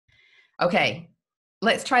Okay,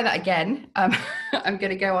 let's try that again. I'm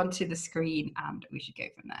going to go onto the screen and we should go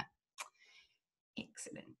from there.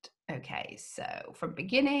 Excellent. Okay, so from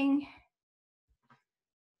beginning.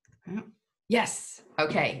 Yes.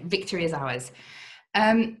 Okay, victory is ours.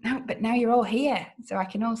 But now you're all here, so I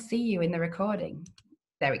can all see you in the recording.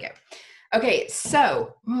 There we go. Okay,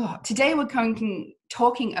 so today we're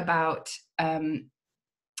talking about the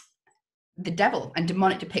devil and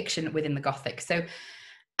demonic depiction within the Gothic. So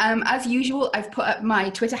as usual, I've put up my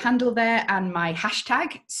Twitter handle there and my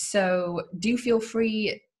hashtag, so do feel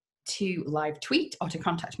free to live tweet or to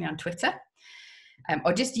contact me on Twitter.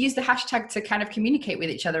 Or just use the hashtag to kind of communicate with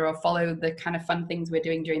each other or follow the kind of fun things we're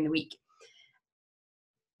doing during the week.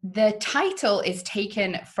 The title is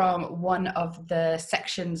taken from one of the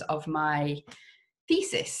sections of my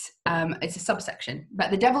thesis. It's a subsection, but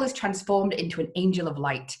the devil is transformed into an angel of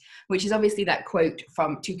light, which is obviously that quote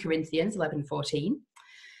from 2 Corinthians 11:14.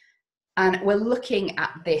 And we're looking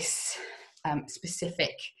at this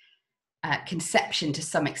specific conception to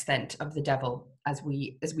some extent of the devil as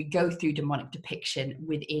we go through demonic depiction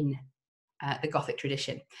within the Gothic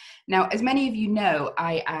tradition. Now, as many of you know,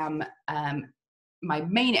 I am my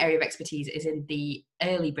main area of expertise is in the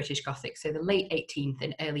early British Gothic, so the late 18th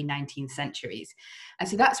and early 19th centuries. And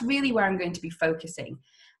so that's really where I'm going to be focusing.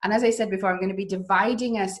 And as I said before, I'm going to be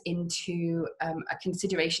dividing us into a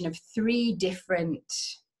consideration of 3 different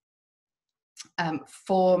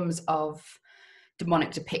forms of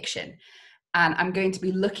demonic depiction. And I'm going to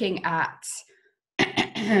be looking at,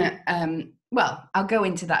 well, I'll go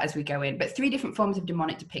into that as we go in, but 3 different forms of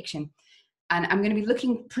demonic depiction. And I'm going to be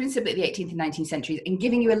looking principally at the 18th and 19th centuries and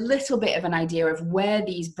giving you a little bit of an idea of where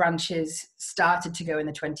these branches started to go in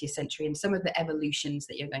the 20th century and some of the evolutions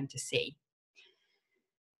that you're going to see.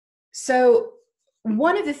 So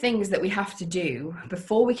one of the things that we have to do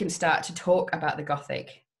before we can start to talk about the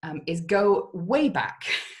Gothic is go way back,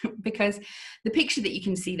 because the picture that you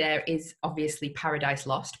can see there is obviously Paradise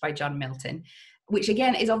Lost by John Milton, which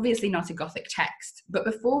again is obviously not a Gothic text. But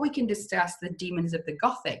before we can discuss the demons of the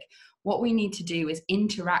Gothic, what we need to do is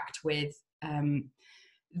interact with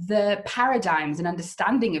the paradigms and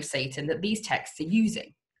understanding of Satan that these texts are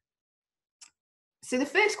using. So the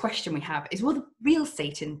first question we have is, will the real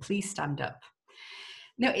Satan please stand up?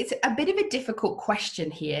 Now, it's a bit of a difficult question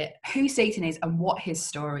here, who Satan is and what his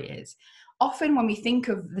story is. Often when we think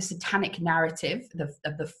of the satanic narrative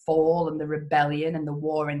of the fall and the rebellion and the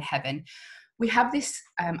war in heaven, we have this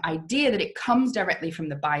idea that it comes directly from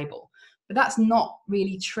the Bible, but that's not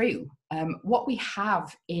really true. What we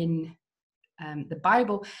have in the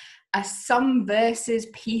Bible are some verses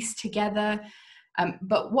pieced together,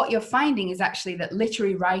 but what you're finding is actually that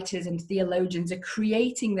literary writers and theologians are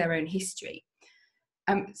creating their own history.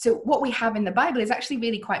 So what we have in the Bible is actually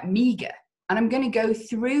really quite meager. And I'm going to go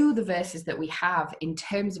through the verses that we have in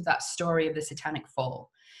terms of that story of the satanic fall.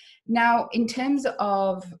 Now, in terms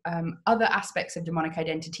of other aspects of demonic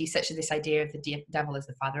identity, such as this idea of the devil as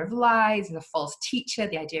the father of lies, as a false teacher,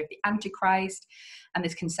 the idea of the Antichrist, and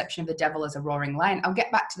this conception of the devil as a roaring lion, I'll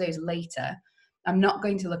get back to those later. I'm not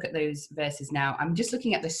going to look at those verses now. I'm just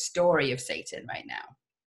looking at the story of Satan right now.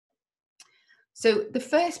 So the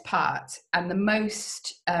first part and the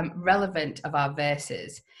most relevant of our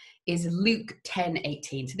verses is Luke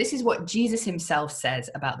 10:18. So this is what Jesus himself says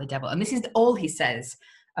about the devil. And this is all he says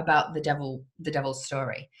about the devil's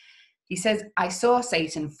story. He says, I saw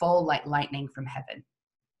Satan fall like lightning from heaven.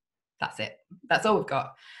 That's it. That's all we've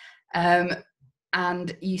got.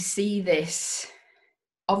 And you see this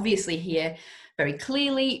obviously here very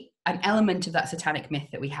clearly, an element of that satanic myth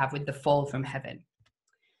that we have with the fall from heaven.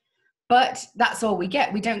 But that's all we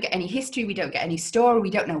get. We don't get any history. We don't get any story. We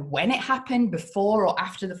don't know when it happened, before or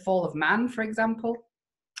after the fall of man, for example.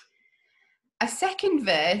 A second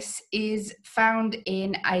verse is found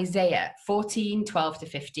in Isaiah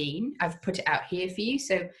 14:12-15. I've put it out here for you.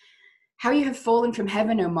 So, how you have fallen from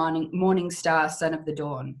heaven, O morning star, son of the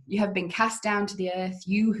dawn. You have been cast down to the earth,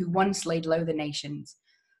 you who once laid low the nations.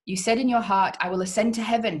 You said in your heart, I will ascend to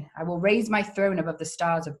heaven. I will raise my throne above the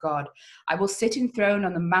stars of God. I will sit enthroned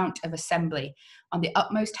on the mount of assembly, on the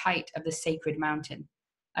utmost height of the sacred mountain.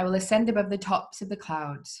 I will ascend above the tops of the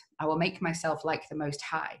clouds. I will make myself like the Most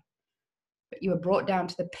High. But you are brought down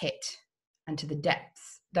to the pit and to the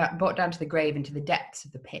depths, brought down to the grave and to the depths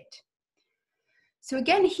of the pit. So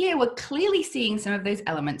again, here we're clearly seeing some of those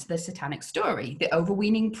elements of the satanic story, the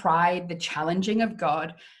overweening pride, the challenging of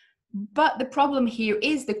God. But the problem here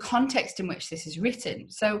is the context in which this is written.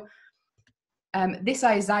 So this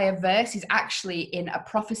Isaiah verse is actually in a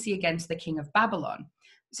prophecy against the king of Babylon.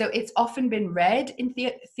 So it's often been read in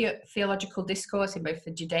theological discourse in both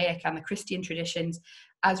the Judaic and the Christian traditions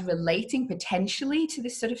as relating potentially to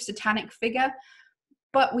this sort of satanic figure,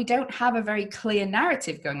 but we don't have a very clear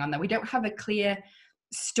narrative going on there. We don't have a clear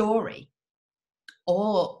story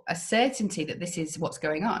or a certainty that this is what's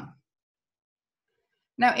going on.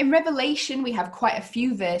 Now, in Revelation, we have quite a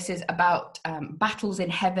few verses about battles in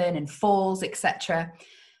heaven and falls, etc.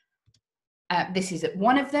 This is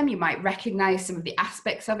one of them. You might recognize some of the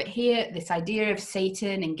aspects of it here. This idea of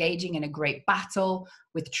Satan engaging in a great battle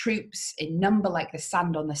with troops in number like the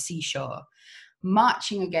sand on the seashore,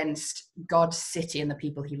 marching against God's city and the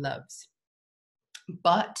people he loves.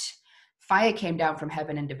 But fire came down from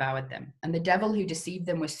heaven and devoured them, and the devil who deceived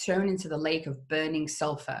them was thrown into the lake of burning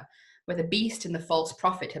sulfur, where the beast and the false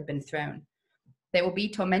prophet have been thrown. They will be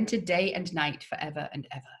tormented day and night forever and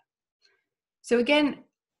ever. So again,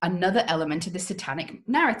 another element of the satanic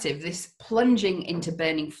narrative, this plunging into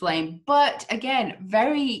burning flame, but again,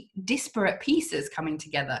 very disparate pieces coming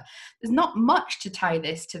together. There's not much to tie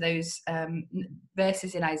this to those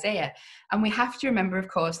verses in Isaiah. And we have to remember, of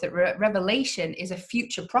course, that Revelation is a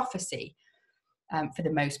future prophecy for the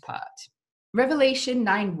most part. Revelation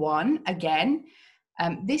 9:1, again,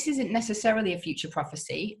 this isn't necessarily a future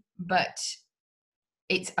prophecy, but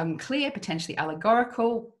it's unclear, potentially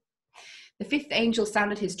allegorical. The fifth angel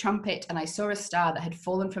sounded his trumpet, and I saw a star that had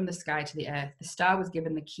fallen from the sky to the earth. The star was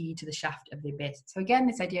given the key to the shaft of the abyss. So again,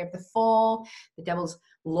 this idea of the fall, the devil's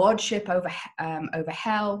lordship over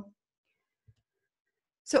hell.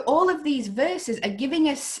 So all of these verses are giving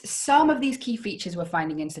us some of these key features we're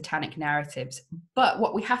finding in satanic narratives. But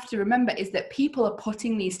what we have to remember is that people are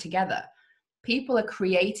putting these together. People are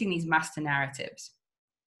creating these master narratives.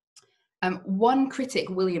 One critic,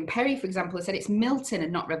 William Perry, for example, has said it's Milton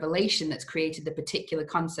and not Revelation that's created the particular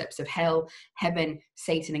concepts of hell, heaven,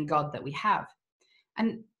 Satan, and God that we have.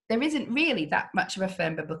 And there isn't really that much of a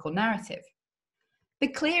firm biblical narrative. The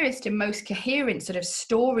clearest and most coherent sort of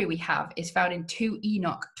story we have is found in 2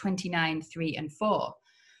 Enoch 29:3 and 4.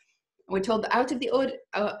 We're told that out of the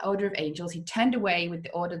order of angels, he turned away with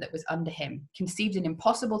the order that was under him, conceived an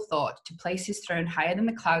impossible thought to place his throne higher than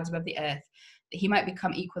the clouds above the earth, that he might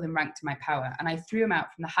become equal in rank to my power. And I threw him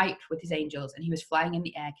out from the height with his angels, and he was flying in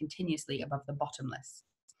the air continuously above the bottomless.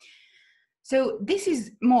 So this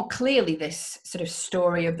is more clearly this sort of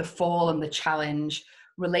story of the fall and the challenge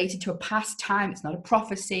related to a past time. It's not a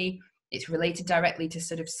prophecy. It's related directly to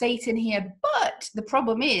sort of Satan here. But the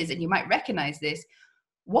problem is, and you might recognize this,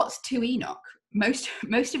 what's 2 Enoch? Most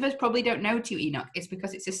of us probably don't know 2 Enoch. It's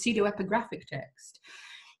because it's a pseudo-epigraphic text,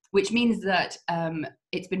 which means that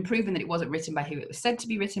it's been proven that it wasn't written by who it was said to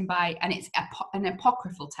be written by, and it's an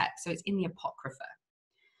apocryphal text, so it's in the Apocrypha.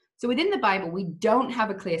 So within the Bible, we don't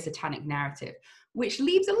have a clear satanic narrative, which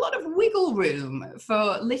leaves a lot of wiggle room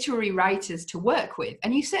for literary writers to work with,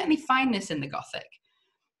 and you certainly find this in the Gothic.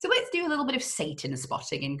 So let's do a little bit of Satan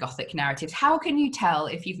spotting in Gothic narratives. How can you tell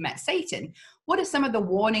if you've met Satan? What are some of the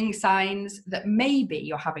warning signs that maybe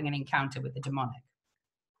you're having an encounter with the demonic?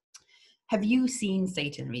 Have you seen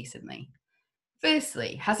Satan recently?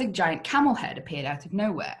 Firstly, has a giant camel head appeared out of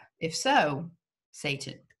nowhere? If so,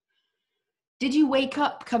 Satan. Did you wake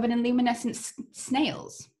up covered in luminescent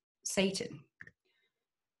snails? Satan.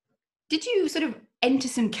 Did you sort of enter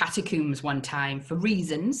some catacombs one time for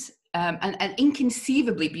reasons? An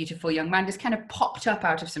inconceivably beautiful young man just kind of popped up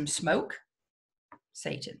out of some smoke?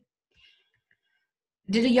 Satan.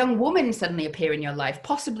 Did a young woman suddenly appear in your life,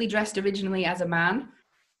 possibly dressed originally as a man,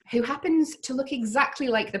 who happens to look exactly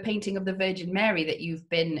like the painting of the Virgin Mary that you've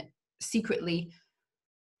been secretly,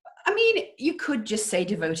 I mean, you could just say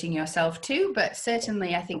devoting yourself to, but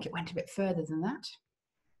certainly I think it went a bit further than that.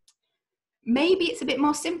 Maybe it's a bit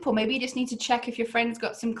more simple. Maybe you just need to check if your friend's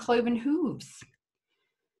got some cloven hooves.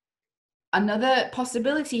 Another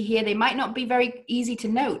possibility here, they might not be very easy to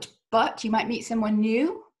note, but you might meet someone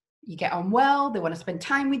new, you get on well, they want to spend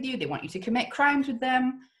time with you, they want you to commit crimes with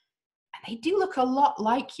them, and they do look a lot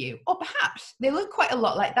like you. Or perhaps they look quite a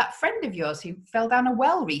lot like that friend of yours who fell down a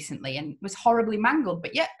well recently and was horribly mangled,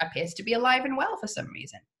 but yet appears to be alive and well for some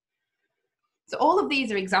reason. So all of these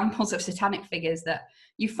are examples of satanic figures that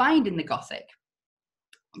you find in the Gothic.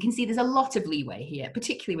 You can see there's a lot of leeway here,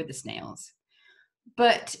 particularly with the snails.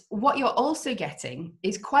 But what you're also getting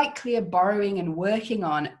is quite clear borrowing and working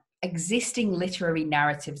on existing literary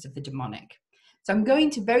narratives of the demonic. So I'm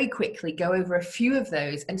going to very quickly go over a few of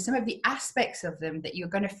those and some of the aspects of them that you're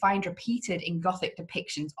going to find repeated in Gothic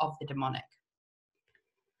depictions of the demonic.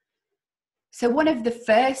 So one of the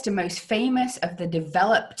first and most famous of the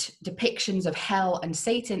developed depictions of hell and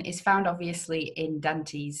Satan is found obviously in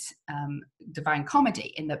Dante's Divine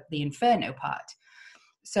Comedy, in the Inferno part.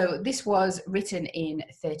 So this was written in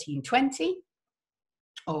 1320,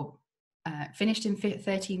 or finished in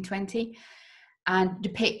 1320, and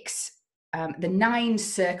depicts the 9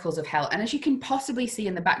 circles of hell. And as you can possibly see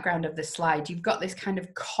in the background of the slide, you've got this kind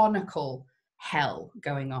of conical hell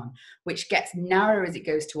going on, which gets narrower as it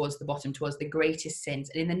goes towards the bottom, towards the greatest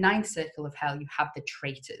sins. And in the 9th circle of hell, you have the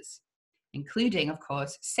traitors, including, of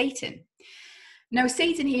course, Satan. Now,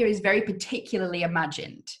 Satan here is very particularly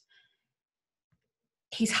imagined.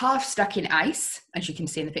 He's half stuck in ice, as you can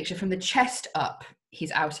see in the picture. From the chest up,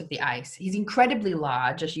 he's out of the ice. He's incredibly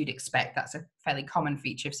large, as you'd expect. That's a fairly common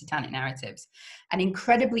feature of satanic narratives. And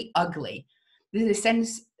incredibly ugly. There's a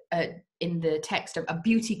sense in the text of a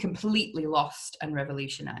beauty completely lost and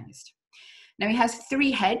revolutionized. Now, he has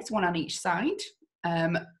 3 heads, one on each side.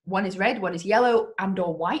 One is red, one is yellow and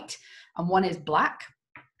or white, and one is black.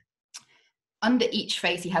 Under each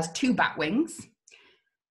face, he has 2 bat wings.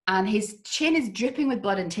 And his chin is dripping with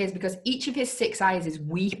blood and tears because each of his 6 eyes is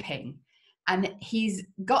weeping. And he's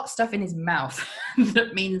got stuff in his mouth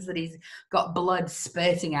that means that he's got blood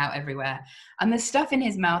spurting out everywhere. And the stuff in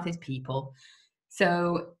his mouth is people.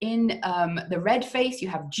 So in the red face, you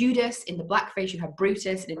have Judas. In the black face, you have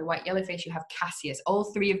Brutus. And in the white yellow face, you have Cassius. All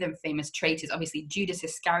 3 of them famous traitors. Obviously, Judas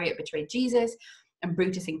Iscariot betrayed Jesus, and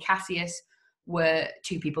Brutus and Cassius were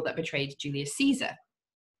 2 people that betrayed Julius Caesar.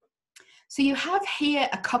 So you have here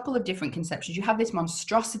a couple of different conceptions. You have this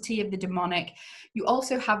monstrosity of the demonic. You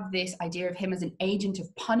also have this idea of him as an agent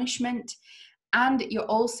of punishment. And you're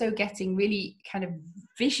also getting really kind of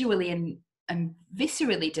visually and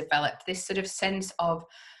viscerally developed this sort of sense of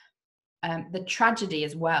the tragedy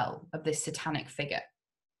as well of this satanic figure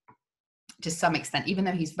to some extent, even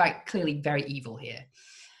though he's very clearly very evil here.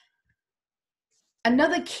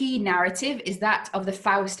 Another key narrative is that of the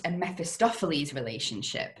Faust and Mephistopheles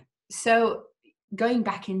relationship. So going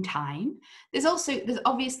back in time, there's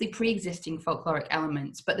obviously pre-existing folkloric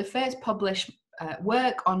elements, but the first published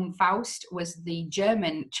work on Faust was the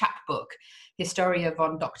German chapbook Historia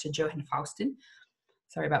von Dr. Johann Faustin.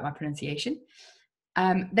 Sorry about my pronunciation.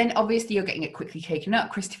 Then obviously you're getting it quickly taken up,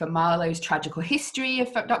 Christopher Marlowe's Tragical History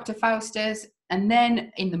of Dr. Faustus. And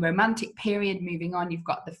then in the Romantic period, moving on, you've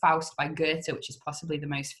got the Faust by Goethe, which is possibly the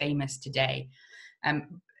most famous today.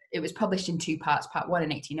 It was published in 2 parts, part 1 in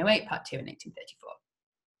 1808, part 2 in 1834.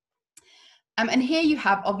 And here you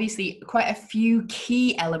have obviously quite a few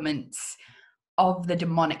key elements of the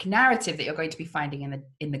demonic narrative that you're going to be finding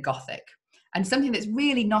in the Gothic, and something that's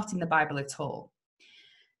really not in the Bible at all.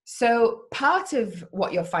 So part of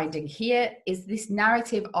what you're finding here is this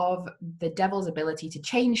narrative of the devil's ability to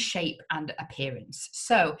change shape and appearance.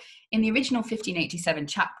 So in the original 1587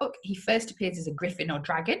 chapbook, he first appears as a griffin or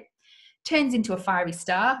dragon, turns into a fiery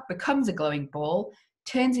star, becomes a glowing ball,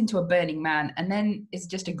 turns into a burning man, and then is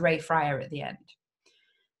just a grey friar at the end.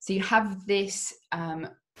 So you have this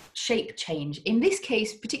shape change, in this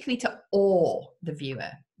case, particularly to awe the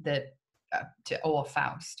viewer, to awe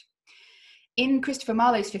Faust. In Christopher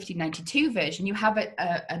Marlowe's 1592 version, you have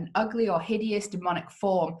an ugly or hideous demonic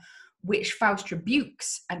form, which Faust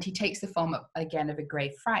rebukes, and he takes the form again of a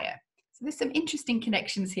grey friar. So there's some interesting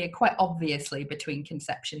connections here, quite obviously, between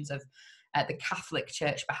conceptions of the Catholic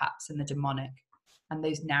Church, perhaps, and the demonic, and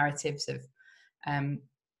those narratives of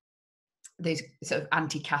those sort of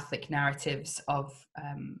anti-Catholic narratives of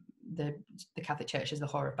the Catholic Church as the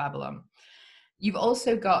whore of Babylon. You've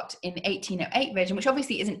also got in the 1808 version, which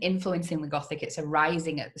obviously isn't influencing the Gothic, it's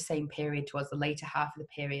arising at the same period towards the later half of the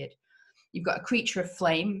period. You've got a creature of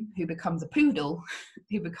flame who becomes a poodle,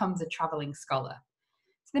 who becomes a traveling scholar.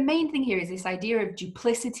 So the main thing here is this idea of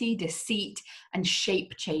duplicity, deceit, and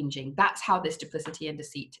shape changing. That's how this duplicity and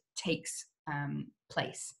deceit takes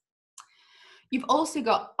place. You've also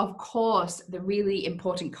got, of course, the really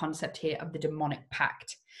important concept here of the demonic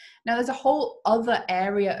pact. Now, there's a whole other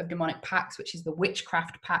area of demonic pacts, which is the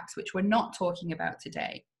witchcraft pacts, which we're not talking about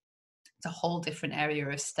today. It's a whole different area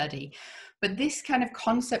of study. But this kind of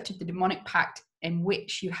concept of the demonic pact, in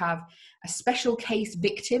which you have a special case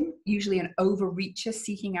victim, usually an overreacher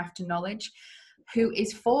seeking after knowledge, who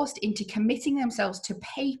is forced into committing themselves to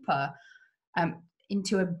paper,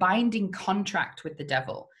 into a binding contract with the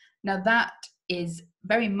devil. Now, that is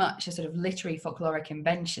very much a sort of literary folkloric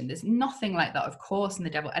invention. There's nothing like that, of course, in the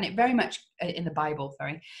devil, and it very much in the Bible,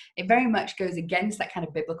 it very much goes against that kind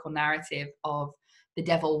of biblical narrative of the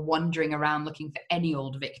devil wandering around looking for any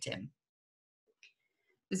old victim.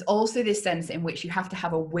 There's also this sense in which you have to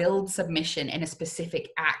have a willed submission in a specific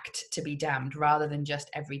act to be damned, rather than just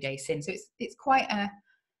everyday sin. So it's quite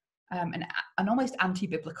an almost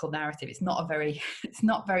anti-biblical narrative. It's not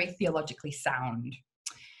very theologically sound.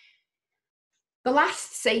 The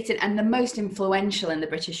last Satan, and the most influential in the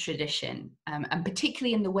British tradition, and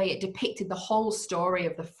particularly in the way it depicted the whole story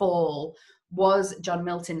of the fall, was John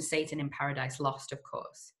Milton's Satan in Paradise Lost, of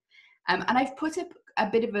course. And I've put up a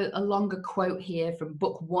bit of a longer quote here from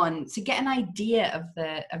book 1 to get an idea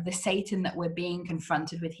of the Satan that we're being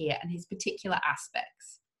confronted with here and his particular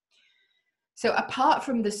aspects. So apart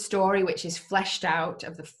from the story which is fleshed out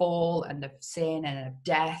of the fall and of sin and of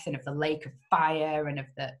death and of the lake of fire and of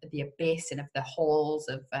the abyss and of the halls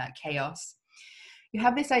of chaos, you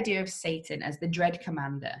have this idea of Satan as the dread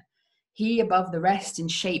commander. He above the rest in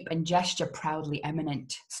shape and gesture proudly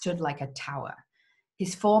eminent, stood like a tower.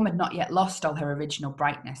 His form had not yet lost all her original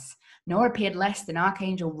brightness, nor appeared less than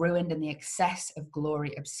archangel ruined and the excess of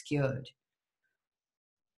glory obscured.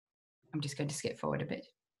 I'm just going to skip forward a bit.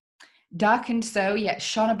 Darkened so, yet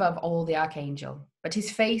shone above all the archangel. But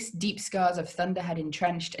his face deep scars of thunder had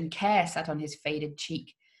entrenched, and care sat on his faded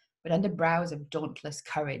cheek, but under brows of dauntless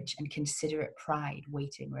courage and considerate pride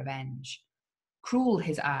waiting revenge. Cruel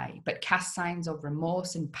his eye, but cast signs of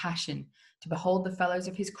remorse and passion to behold the fellows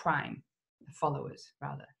of his crime, the followers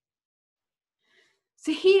rather.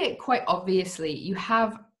 So here, quite obviously, you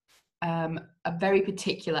have a very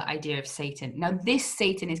particular idea of Satan. Now, this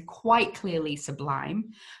Satan is quite clearly sublime,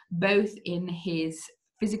 both in his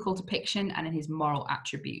physical depiction and in his moral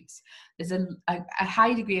attributes. There's a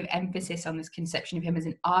high degree of emphasis on this conception of him as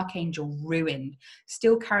an archangel ruined,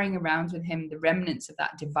 still carrying around with him the remnants of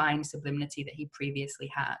that divine sublimity that he previously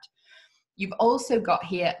had. You've also got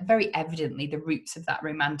here, very evidently, the roots of that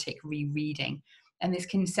romantic rereading and this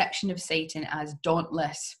conception of Satan as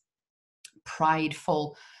dauntless,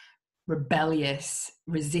 prideful, rebellious,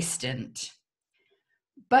 resistant.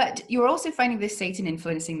 But you're also finding this Satan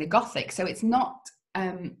influencing the Gothic. So it's not,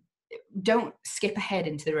 don't skip ahead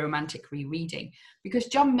into the romantic rereading, because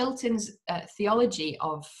John Milton's theology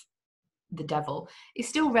of the devil is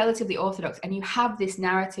still relatively orthodox. And you have this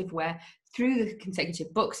narrative where through the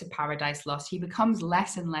consecutive books of Paradise Lost, he becomes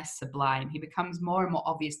less and less sublime. He becomes more and more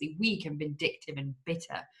obviously weak and vindictive and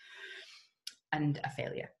bitter and a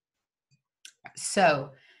failure.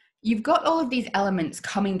 So you've got all of these elements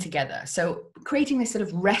coming together. So creating this sort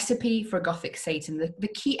of recipe for Gothic Satan, the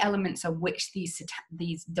key elements on which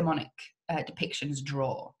these demonic depictions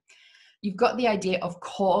draw. You've got the idea, of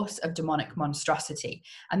course, of demonic monstrosity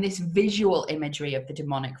and this visual imagery of the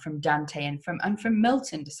demonic from Dante and from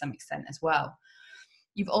Milton to some extent as well.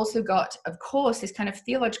 You've also got, of course, this kind of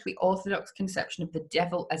theologically orthodox conception of the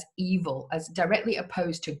devil as evil, as directly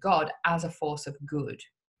opposed to God as a force of good.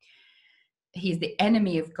 He's the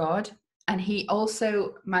enemy of God, and he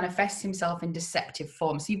also manifests himself in deceptive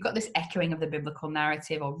forms. So you've got this echoing of the biblical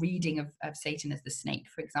narrative or reading of Satan as the snake,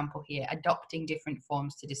 for example, here, adopting different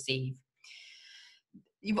forms to deceive.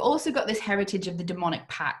 You've also got this heritage of the demonic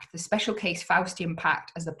pact, the special case Faustian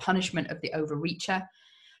pact as the punishment of the overreacher.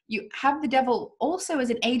 You have the devil also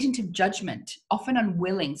as an agent of judgment, often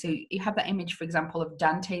unwilling. So you have that image, for example, of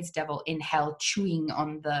Dante's devil in hell chewing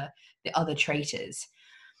on the other traitors.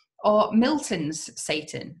 Or Milton's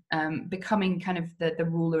Satan becoming kind of the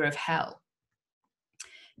ruler of hell.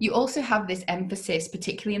 You also have this emphasis,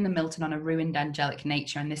 particularly in the Milton, on a ruined angelic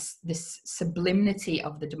nature and this sublimity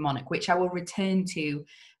of the demonic, which I will return to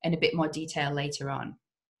in a bit more detail later on.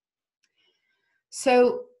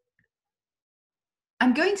 So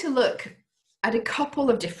I'm going to look at a couple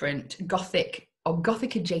of different Gothic or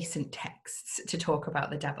Gothic adjacent texts to talk about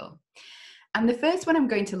the devil. And the first one I'm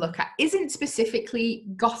going to look at isn't specifically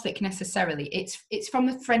Gothic necessarily. It's from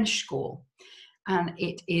the French school, and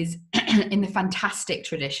it is in the fantastic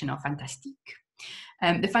tradition, or fantastique.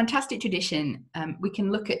 The fantastic tradition, we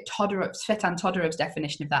can look at Svetan Todorov's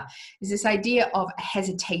definition of that, is this idea of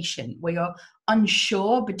hesitation, where you're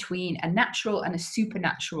unsure between a natural and a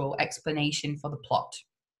supernatural explanation for the plot.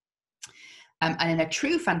 And in a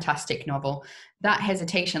true fantastic novel, that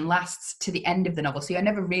hesitation lasts to the end of the novel, so you're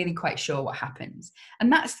never really quite sure what happens.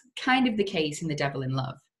 And that's kind of the case in The Devil in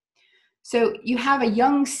Love. So you have a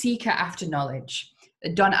young seeker after knowledge,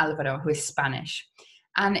 Don Alvaro, who is Spanish,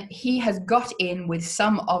 and he has got in with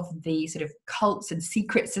some of the sort of cults and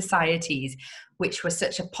secret societies, which were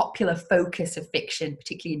such a popular focus of fiction,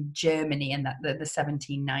 particularly in Germany in the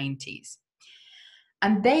 1790s.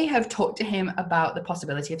 And they have talked to him about the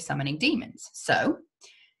possibility of summoning demons. So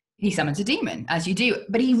he summons a demon, as you do,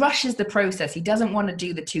 but he rushes the process. He doesn't want to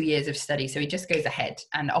do the 2 years of study, so he just goes ahead.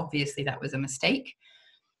 And obviously that was a mistake.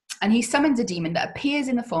 And he summons a demon that appears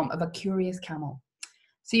in the form of a curious camel.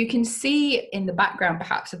 So you can see in the background,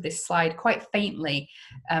 perhaps, of this slide, quite faintly,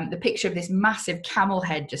 the picture of this massive camel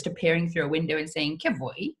head just appearing through a window and saying, "Que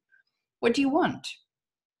voy? What do you want?"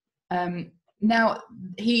 Now,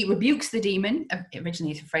 he rebukes the demon.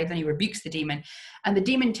 Originally he's afraid, then he rebukes the demon, and the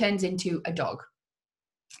demon turns into a dog.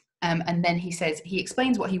 And then he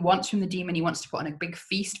explains what he wants from the demon. He wants to put on a big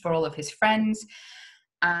feast for all of his friends.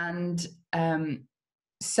 And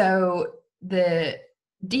so the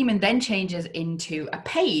demon then changes into a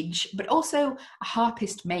page, but also a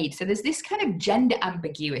harpist maid. So there's this kind of gender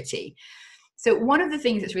ambiguity. So one of the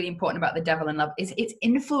things that's really important about The Devil in Love is its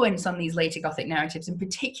influence on these later Gothic narratives, and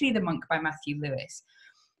particularly The Monk by Matthew Lewis.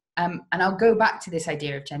 And I'll go back to this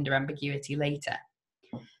idea of gender ambiguity later.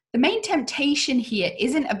 The main temptation here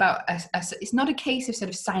isn't about, it's not a case of sort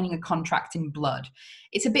of signing a contract in blood.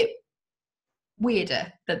 It's a bit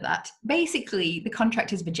weirder than that. Basically, the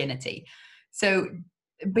contract is virginity. So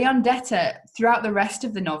Biondetta, throughout the rest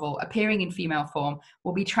of the novel, appearing in female form,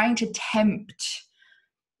 will be trying to tempt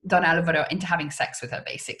Don Alvaro into having sex with her,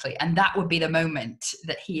 basically. And that would be the moment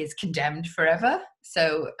that he is condemned forever.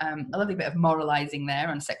 So a lovely bit of moralizing there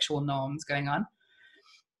on sexual norms going on.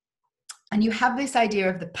 And you have this idea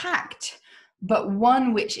of the pact, but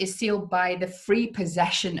one which is sealed by the free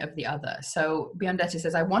possession of the other. So Biondetta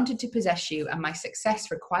says, I wanted to possess you, and my success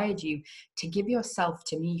required you to give yourself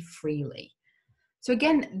to me freely. So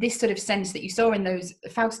again, this sort of sense that you saw in those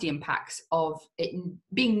Faustian pacts of it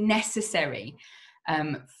being necessary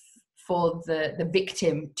for the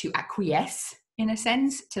victim to acquiesce, in a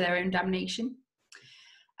sense, to their own damnation.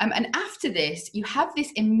 And after this, you have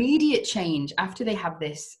this immediate change after they have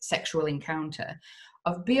this sexual encounter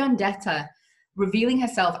of Biondetta revealing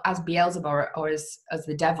herself as Beelzebub or as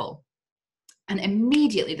the devil. And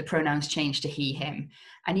immediately the pronouns change to he, him.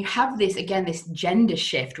 And you have this, again, this gender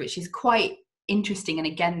shift, which is quite interesting. And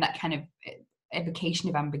again, that kind of evocation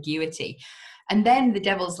of ambiguity. And then the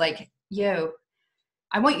devil's like, yo,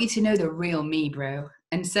 I want you to know the real me, bro.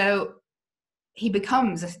 And so he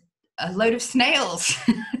becomes a load of snails.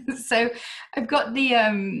 So I've got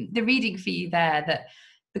the reading for you there, that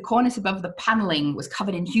the cornice above the panelling was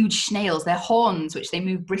covered in huge snails. Their horns, which they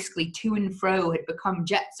moved briskly to and fro, had become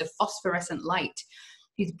jets of phosphorescent light,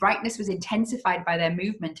 whose brightness was intensified by their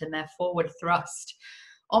movement and their forward thrust.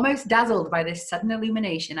 Almost dazzled by this sudden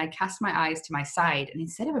illumination, I cast my eyes to my side, and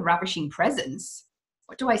instead of a ravishing presence,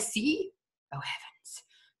 what do I see? Oh heavens,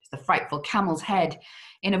 it's the frightful camel's head.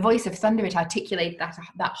 In a voice of thunder, it articulated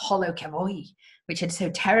that hollow cavoi, which had so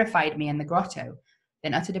terrified me in the grotto,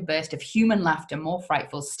 then uttered a burst of human laughter more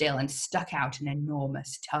frightful still, and stuck out an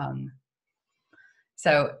enormous tongue.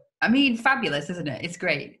 So, I mean, fabulous, isn't it? It's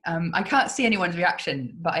great. I can't see anyone's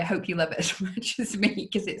reaction, but I hope you love it as much as me,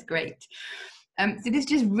 because it's great. So this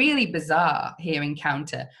just really bizarre here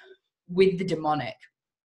encounter with the demonic.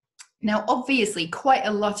 Now, obviously, quite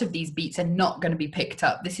a lot of these beats are not going to be picked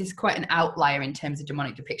up. This is quite an outlier in terms of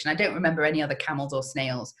demonic depiction. I don't remember any other camels or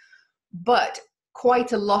snails, but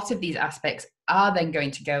quite a lot of these aspects are then going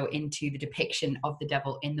to go into the depiction of the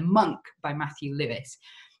devil in The Monk by Matthew Lewis,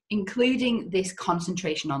 including this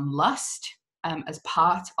concentration on lust as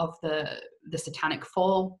part of the satanic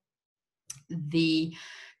fall, the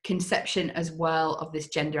conception as well of this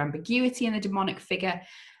gender ambiguity in the demonic figure,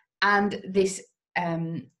 and this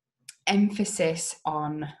emphasis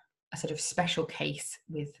on a sort of special case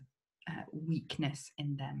with weakness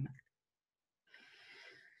in them.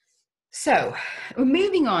 So we're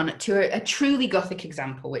moving on to a truly Gothic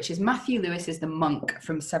example, which is Matthew Lewis's The Monk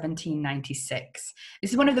from 1796.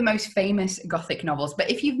 This is one of the most famous Gothic novels, but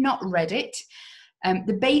if you've not read it,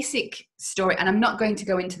 the basic story, and I'm not going to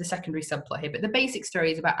go into the secondary subplot here, but the basic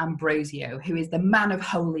story is about Ambrosio, who is the man of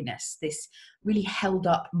holiness, this really held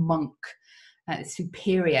up monk,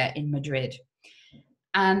 superior in Madrid.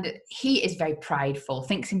 And he is very prideful,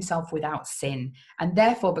 thinks himself without sin, and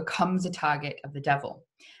therefore becomes a target of the devil.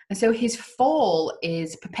 And so his fall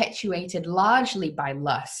is perpetuated largely by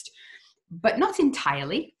lust, but not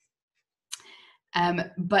entirely.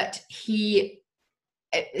 But he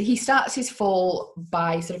starts his fall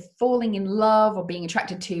by sort of falling in love or being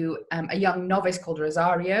attracted to a young novice called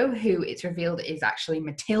Rosario, who it's revealed is actually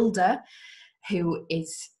Matilda, who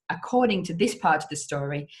is, according to this part of the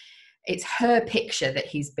story, it's her picture that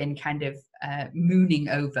he's been kind of mooning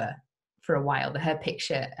over for a while, her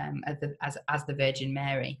picture as the Virgin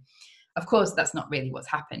Mary. Of course, that's not really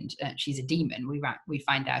what's happened. She's a demon, we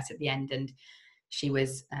find out at the end, and she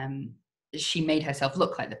made herself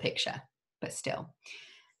look like the picture, but still.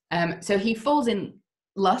 So he falls in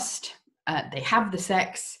lust, they have the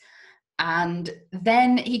sex, and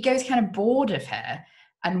then he goes kind of bored of her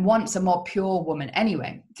and wants a more pure woman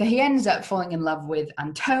anyway. So he ends up falling in love with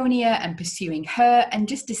Antonia and pursuing her, and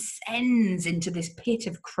just descends into this pit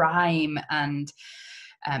of crime and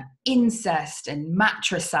incest and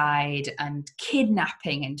matricide and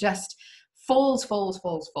kidnapping, and just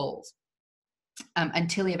falls,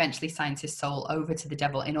 until he eventually signs his soul over to the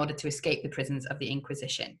devil in order to escape the prisons of the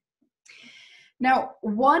Inquisition. Now,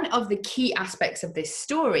 one of the key aspects of this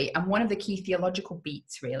story, and one of the key theological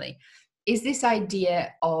beats really, is this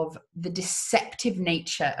idea of the deceptive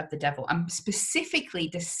nature of the devil, and specifically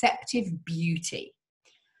deceptive beauty.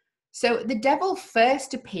 So the devil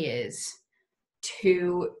first appears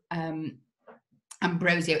to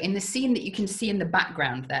Ambrosio in the scene that you can see in the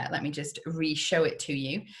background there. Let me just re-show it to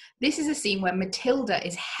you. This is a scene where Matilda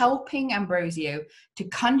is helping Ambrosio to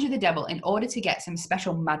conjure the devil in order to get some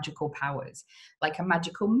special magical powers, like a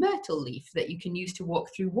magical myrtle leaf that you can use to walk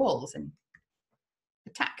through walls and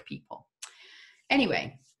attack people.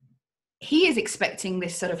 Anyway, he is expecting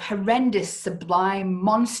this sort of horrendous, sublime,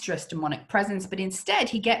 monstrous demonic presence, but instead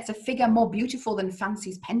he gets a figure more beautiful than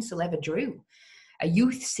Fancy's pencil ever drew. A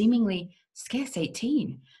youth seemingly scarce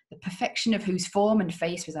 18, the perfection of whose form and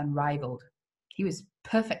face was unrivaled. He was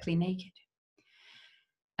perfectly naked.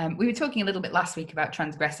 We were talking a little bit last week about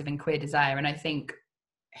transgressive and queer desire, and I think,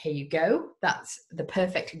 here you go, that's the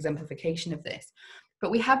perfect exemplification of this.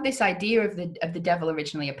 But we have this idea of the devil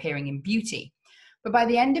originally appearing in beauty. But by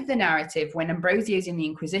the end of the narrative, when Ambrosio is in the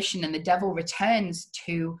Inquisition and the devil returns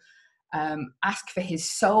to ask for his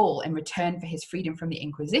soul in return for his freedom from the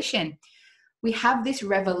Inquisition, we have this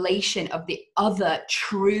revelation of the other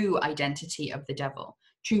true identity of the devil,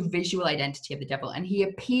 true visual identity of the devil. And he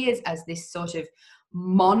appears as this sort of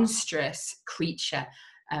monstrous creature,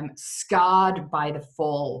 scarred by the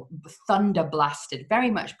fall, thunder blasted,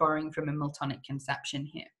 very much borrowing from a Miltonic conception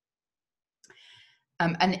here.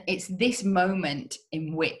 And it's this moment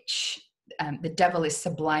in which the devil is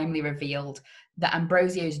sublimely revealed that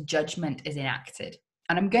Ambrosio's judgment is enacted.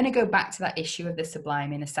 And I'm going to go back to that issue of the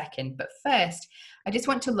sublime in a second. But first, I just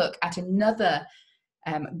want to look at another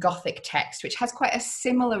Gothic text, which has quite a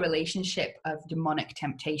similar relationship of demonic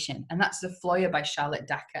temptation. And that's the Floyer by Charlotte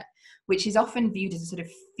Dacre, which is often viewed as a sort of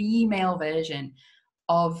female version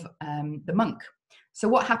of the monk. So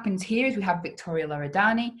what happens here is we have Victoria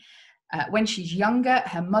Loredani. When she's younger,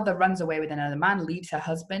 her mother runs away with another man, leaves her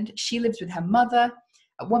husband. She lives with her mother.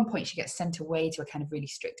 At one point, she gets sent away to a kind of really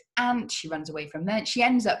strict aunt. She runs away from there. She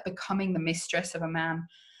ends up becoming the mistress of a man.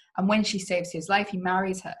 And when she saves his life, he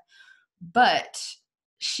marries her. But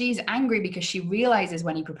she's angry because she realizes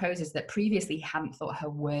when he proposes that previously he hadn't thought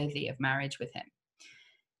her worthy of marriage with him.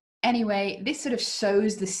 Anyway, this sort of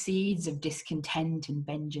sows the seeds of discontent and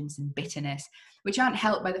vengeance and bitterness, which aren't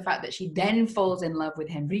helped by the fact that she then falls in love with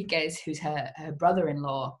Henriquez, who's her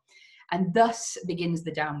brother-in-law, and thus begins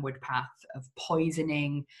the downward path of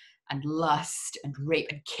poisoning and lust and rape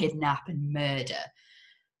and kidnap and murder.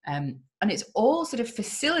 And it's all sort of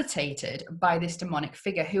facilitated by this demonic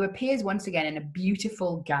figure who appears once again in a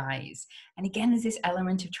beautiful guise. And again, there's this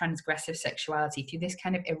element of transgressive sexuality through this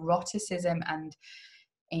kind of eroticism and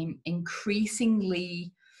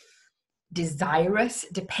increasingly desirous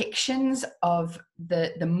depictions of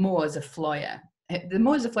the Moors of Floyer. The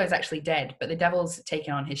Moors of Floyer is actually dead, but the devil's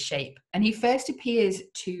taken on his shape. And he first appears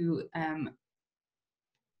to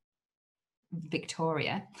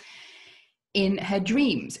Victoria in her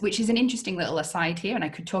dreams, which is an interesting little aside here, and I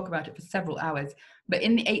could talk about it for several hours. But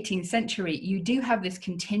in the 18th century, you do have this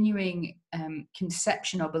continuing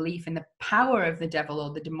conception or belief in the power of the devil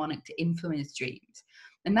or the demonic to influence dreams.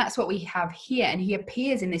 And that's what we have here. And he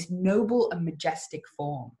appears in this noble and majestic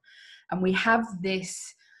form. And we have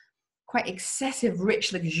this quite excessive,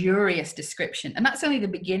 rich, luxurious description. And that's only the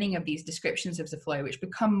beginning of these descriptions of Zafloya, which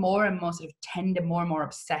become more and more sort of tender, more and more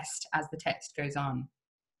obsessed as the text goes on.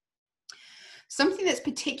 Something that's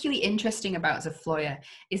particularly interesting about Zafloya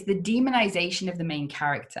is the demonization of the main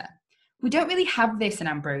character. We don't really have this in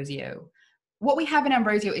Ambrosio. What we have in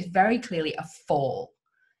Ambrosio is very clearly a fall.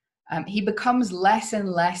 He becomes less and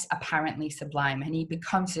less apparently sublime, and he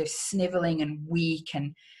becomes sort of sniveling and weak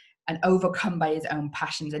and overcome by his own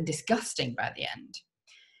passions and disgusting by the end.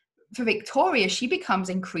 For Victoria, she becomes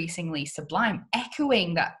increasingly sublime,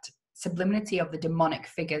 echoing that sublimity of the demonic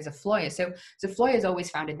figures of Zafloya. So Zafloya is always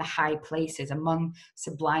found in the high places among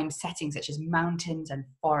sublime settings such as mountains and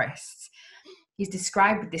forests. He's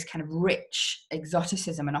described with this kind of rich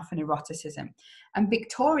exoticism and often eroticism. And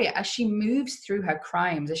Victoria, as she moves through her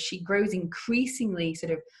crimes, as she grows increasingly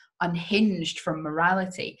sort of unhinged from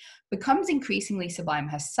morality, becomes increasingly sublime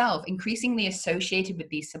herself, increasingly associated with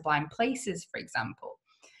these sublime places, for example.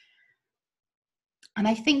 And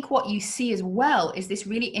I think what you see as well is this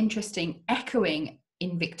really interesting echoing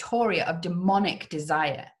in Victoria of demonic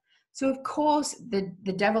desire. So of course,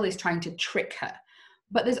 the devil is trying to trick her,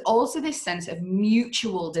 but there's also this sense of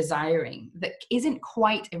mutual desiring that isn't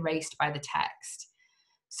quite erased by the text.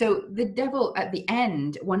 So the devil at the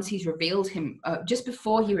end, once he's revealed him, just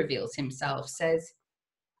before he reveals himself, says,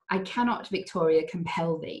 I cannot, Victoria,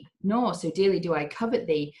 compel thee, nor so dearly do I covet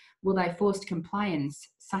thee, will thy forced compliance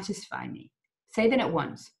satisfy me. Say then at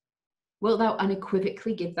once, wilt thou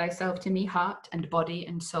unequivocally give thyself to me, heart and body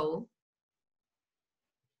and soul?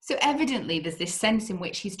 So evidently there's this sense in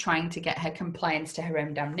which he's trying to get her compliance to her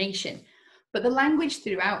own damnation. But the language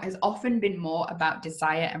throughout has often been more about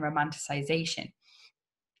desire and romanticization.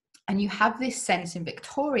 And you have this sense in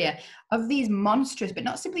Victoria of these monstrous, but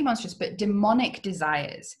not simply monstrous, but demonic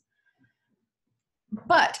desires.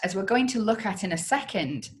 But as we're going to look at in a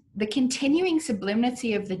second, the continuing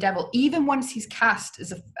sublimity of the devil, even once he's cast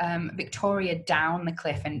as Victoria down the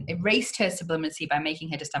cliff and erased her sublimity by making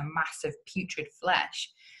her just a mass of putrid flesh,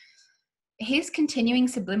 his continuing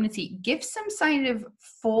sublimity gives some sign of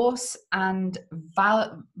force and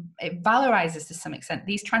it valorizes to some extent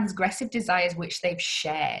these transgressive desires which they've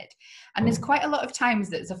shared. And there's quite a lot of times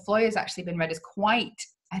that Zofloya has actually been read as quite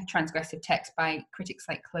a transgressive text by critics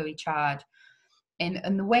like Chloe Chard,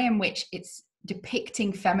 and the way in which it's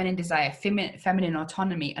depicting feminine desire, feminine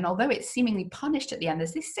autonomy. And although it's seemingly punished at the end,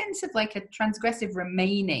 there's this sense of like a transgressive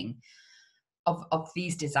remaining of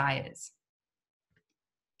these desires.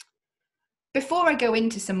 Before I go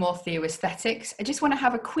into some more theoaesthetics, I just want to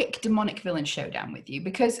have a quick demonic villain showdown with you,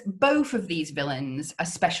 because both of these villains are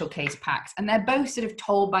special case packs, and they're both sort of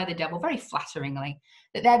told by the devil very flatteringly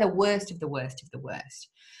that they're the worst of the worst of the worst.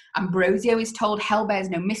 Ambrosio is told hell bears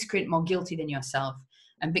no miscreant more guilty than yourself,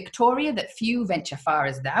 and Victoria that few venture far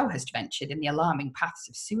as thou hast ventured in the alarming paths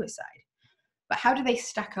of suicide. But how do they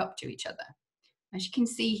stack up to each other? As you can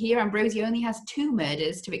see here, Ambrosio only has 2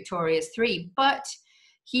 murders to Victoria's 3, but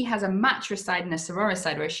he has a matricide and a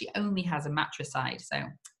sororicide, whereas she only has a matricide. So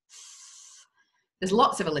there's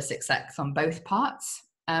lots of illicit sex on both parts,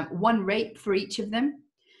 1 rape for each of them.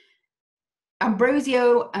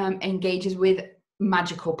 Ambrosio engages with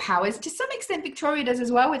magical powers. To some extent, Victoria does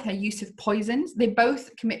as well with her use of poisons. They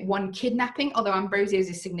both commit 1 kidnapping, although Ambrosio's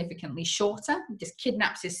is significantly shorter. He just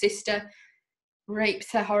kidnaps his sister,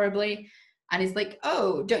 rapes her horribly, and is like,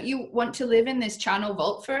 oh, don't you want to live in this charnel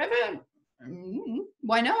vault forever?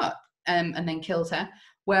 Why not? And then kills her.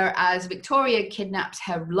 Whereas Victoria kidnaps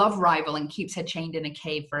her love rival and keeps her chained in a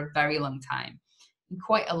cave for a very long time. And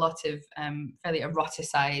quite a lot of fairly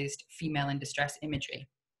eroticized female in distress imagery.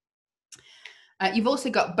 You've also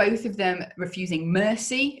got both of them refusing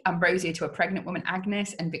mercy, Ambrosio to a pregnant woman,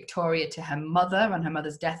 Agnes, and Victoria to her mother on her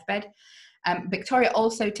mother's deathbed. Victoria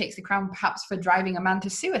also takes the crown perhaps for driving a man to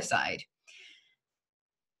suicide.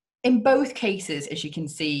 In both cases, as you can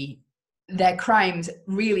see, their crimes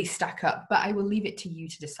really stack up, but I will leave it to you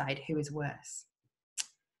to decide who is worse.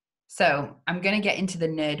 So I'm going to get into the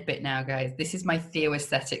nerd bit now, guys. This is my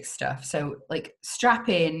theoaesthetic stuff. So like strap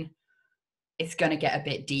in, it's going to get a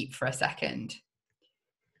bit deep for a second.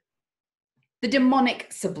 The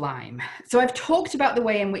demonic sublime. So I've talked about the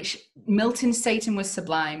way in which Milton's Satan was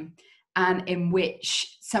sublime, and in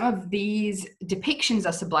which some of these depictions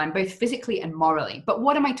are sublime, both physically and morally. But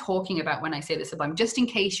what am I talking about when I say the sublime, just in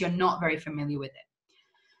case you're not very familiar with it?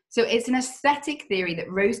 So it's an aesthetic theory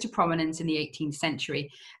that rose to prominence in the 18th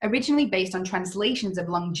century, originally based on translations of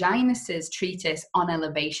Longinus's treatise On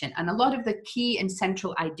Elevation, and a lot of the key and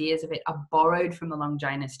central ideas of it are borrowed from the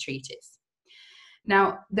Longinus treatise.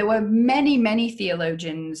 Now, there were many, many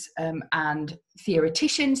theologians and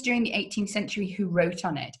theoreticians during the 18th century who wrote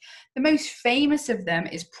on it. The most famous of them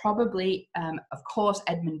is probably, of course,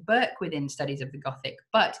 Edmund Burke within Studies of the Gothic,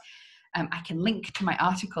 but I can link to my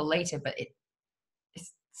article later, but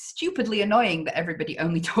it's stupidly annoying that everybody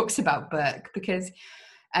only talks about Burke, because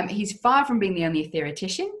he's far from being the only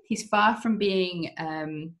theoretician. He's far from being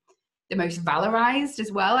the most valorized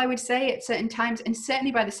as well, I would say, at certain times. And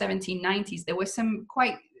certainly by the 1790s, there were some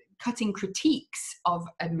quite cutting critiques of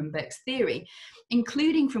Edmund Burke's theory,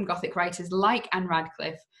 including from Gothic writers like Anne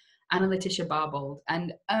Radcliffe, Anna Letitia Barbauld,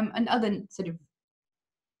 and other sort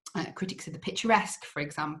of critics of the picturesque, for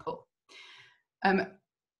example.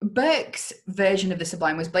 Burke's version of the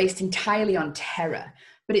sublime was based entirely on terror,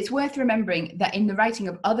 but it's worth remembering that in the writing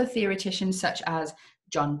of other theoreticians such as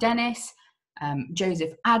John Dennis,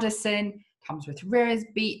 Joseph Addison, Tomsworth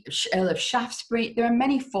Reresby, Earl of Shaftesbury, there are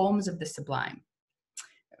many forms of the sublime.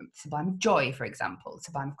 Sublime of joy, for example,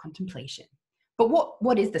 sublime of contemplation. But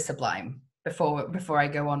what is the sublime before I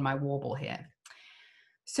go on my warble here?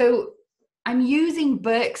 So I'm using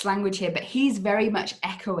Burke's language here, but he's very much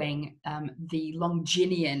echoing the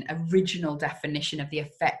Longinian original definition of the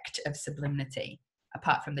effect of sublimity,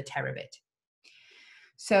 apart from the terror bit.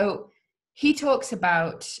 So he talks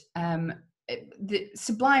about the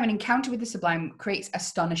sublime, an encounter with the sublime creates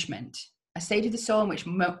astonishment, a state of the soul in which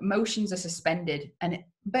motions are suspended, and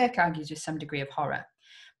Burke argues with some degree of horror,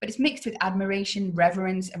 but it's mixed with admiration,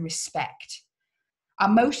 reverence, and respect. Our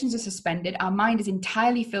motions are suspended, our mind is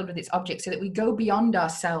entirely filled with its object so that we go beyond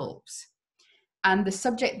ourselves, and the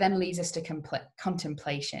subject then leads us to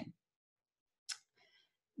contemplation.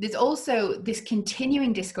 There's also this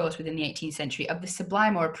continuing discourse within the 18th century of the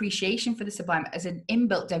sublime, or appreciation for the sublime, as an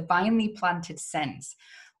inbuilt, divinely planted sense,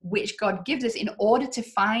 which God gives us in order to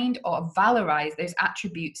find or valorize those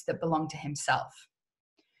attributes that belong to himself.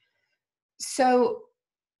 So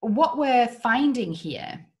what we're finding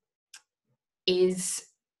here is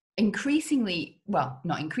increasingly, well,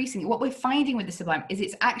 not increasingly, what we're finding with the sublime is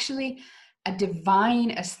it's actually a divine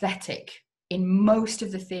aesthetic in most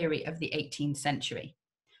of the theory of the 18th century.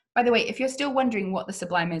 By the way, if you're still wondering what the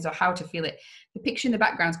sublime is or how to feel it, the picture in the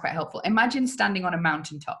background is quite helpful. Imagine standing on a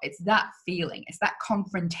mountaintop. It's that feeling. It's that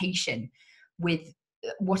confrontation with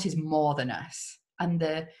what is more than us. And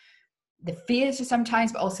the fears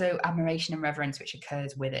sometimes, but also admiration and reverence which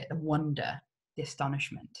occurs with it, the wonder, the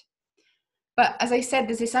astonishment. But as I said,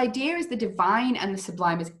 there's this idea as the divine and the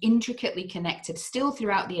sublime is intricately connected still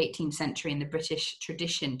throughout the 18th century in the British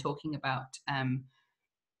tradition, talking about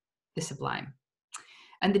the sublime.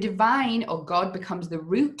 And the divine, or God, becomes the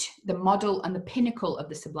root, the model, and the pinnacle of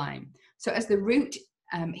the sublime. So as the root,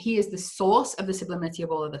 he is the source of the sublimity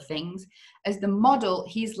of all other things. As the model,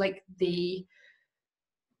 he's like the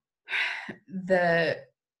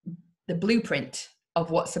blueprint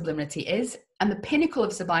of what sublimity is. And the pinnacle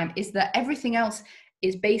of sublime is that everything else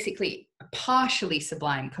is basically partially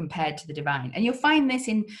sublime compared to the divine. And you'll find this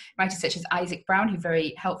in writers such as Isaac Brown, who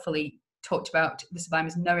very helpfully talked about the sublime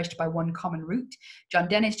is nourished by one common root. John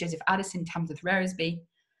Dennis, Joseph Addison, Tamworth Reresby.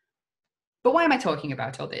 But why am I talking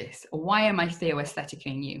about all this? Or why am I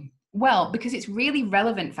theoaestheticing you? Well, because it's really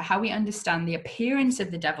relevant for how we understand the appearance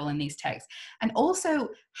of the devil in these texts, and also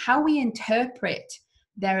how we interpret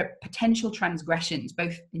their potential transgressions,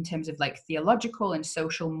 both in terms of like theological and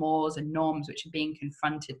social mores and norms which are being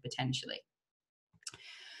confronted potentially.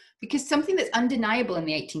 Because something that's undeniable in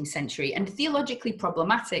the 18th century and theologically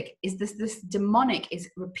problematic is this demonic is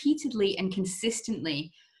repeatedly and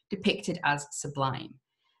consistently depicted as sublime.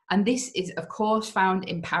 And this is, of course, found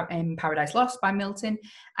in Paradise Lost by Milton,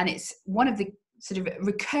 and it's one of the sort of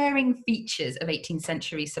recurring features of 18th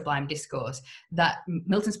century sublime discourse that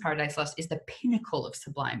Milton's Paradise Lost is the pinnacle of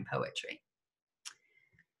sublime poetry.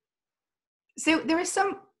 So there are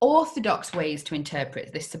some orthodox ways to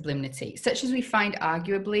interpret this sublimity, such as we find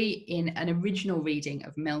arguably in an original reading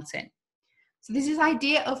of Milton. So there's this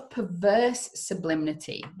idea of perverse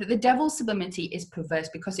sublimity, that the devil's sublimity is perverse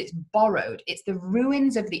because it's borrowed. It's the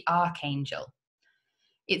ruins of the archangel.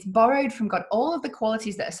 It's borrowed from God. All of the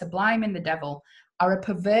qualities that are sublime in the devil are a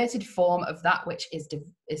perverted form of that which is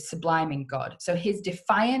sublime in God. So his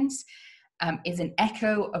defiance is an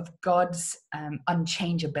echo of God's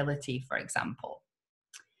unchangeability, for example.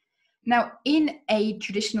 Now, in a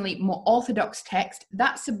traditionally more orthodox text,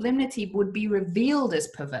 that sublimity would be revealed as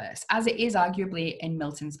perverse, as it is arguably in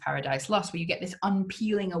Milton's Paradise Lost, where you get this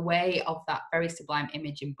unpeeling away of that very sublime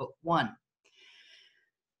image in Book 1.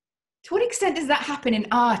 To what extent does that happen in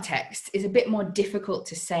our text is a bit more difficult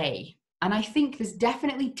to say. And I think there's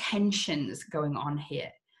definitely tensions going on here,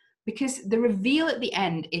 because the reveal at the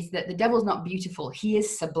end is that the devil's not beautiful, he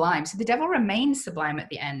is sublime. So the devil remains sublime at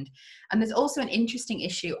the end. And there's also an interesting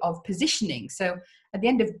issue of positioning. So at the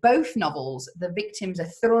end of both novels, the victims are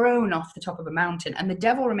thrown off the top of a mountain and the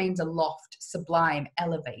devil remains aloft, sublime,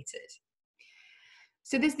 elevated.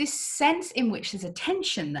 So there's this sense in which there's a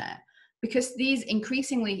tension there, because these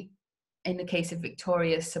increasingly, in the case of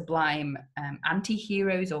Victoria's sublime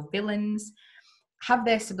anti-heroes or villains, have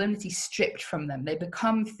their sublimity stripped from them. They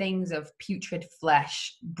become things of putrid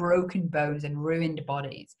flesh, broken bones, and ruined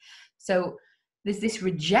bodies. So there's this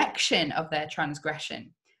rejection of their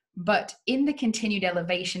transgression. But in the continued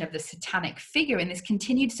elevation of the satanic figure, in this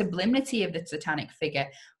continued sublimity of the satanic figure,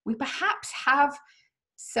 we perhaps have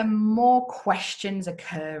some more questions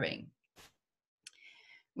occurring.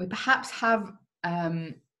 We perhaps have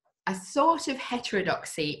a sort of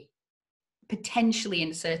heterodoxy potentially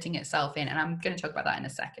inserting itself in, and I'm going to talk about that in a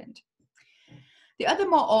second. The other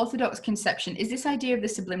more orthodox conception is this idea of the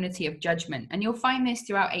sublimity of judgment, and you'll find this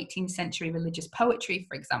throughout 18th century religious poetry,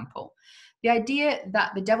 for example. The idea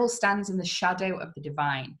that the devil stands in the shadow of the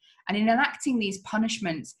divine, and in enacting these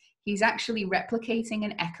punishments, he's actually replicating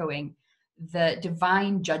and echoing the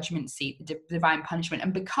divine judgment seat, the divine punishment,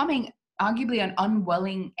 and becoming arguably an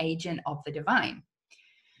unwilling agent of the divine.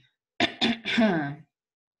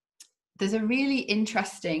 there's a really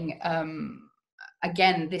interesting,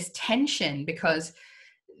 again, this tension, because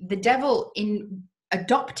the devil, in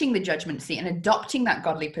adopting the judgment seat and adopting that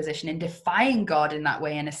godly position and defying God in that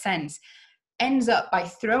way, in a sense, ends up by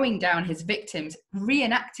throwing down his victims,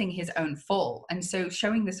 reenacting his own fall, and so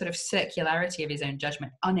showing the sort of circularity of his own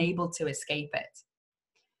judgment, unable to escape it.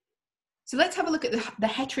 So let's have a look at the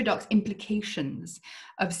heterodox implications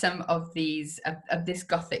of some of these, of this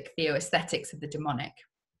Gothic theoaesthetics of the demonic.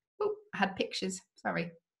 Oh, I had pictures,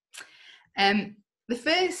 sorry. The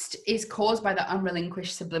first is caused by the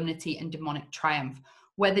unrelinquished sublimity and demonic triumph,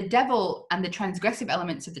 where the devil and the transgressive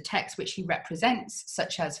elements of the text which he represents,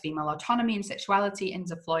 such as female autonomy and sexuality in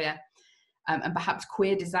Zofloya, and perhaps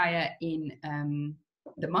queer desire in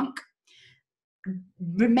the monk,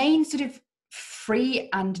 remain sort of free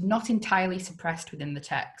and not entirely suppressed within the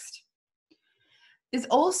text. There's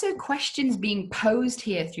also questions being posed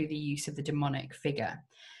here through the use of the demonic figure.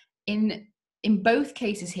 In both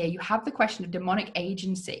cases here, you have the question of demonic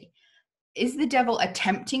agency. Is the devil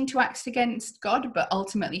attempting to act against God, but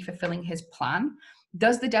ultimately fulfilling his plan?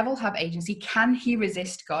 Does the devil have agency? Can he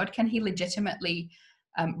resist God? Can he legitimately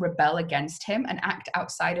rebel against him and act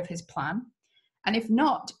outside of his plan? And if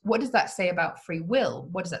not, what does that say about free will?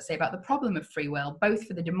 What does that say about the problem of free will, both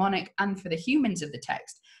for the demonic and for the humans of the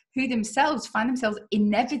text, who themselves find themselves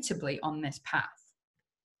inevitably on this path?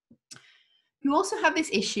 You also have this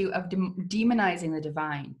issue of demonizing the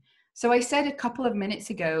divine. So I said a couple of minutes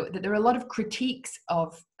ago that there are a lot of critiques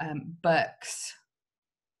of Burke's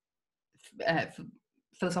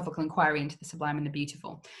philosophical inquiry into the sublime and the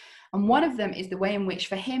beautiful. And one of them is the way in which,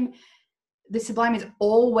 for him, the sublime is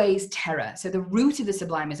always terror. So the root of the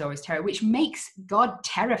sublime is always terror, which makes God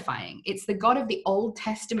terrifying. It's the God of the Old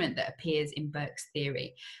Testament that appears in Burke's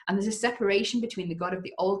theory. And there's a separation between the God of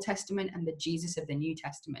the Old Testament and the Jesus of the New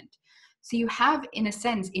Testament. So you have, in a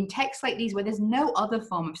sense, in texts like these where there's no other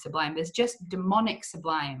form of sublime, there's just demonic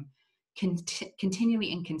sublime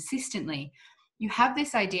continually and consistently, you have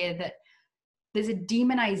this idea that there's a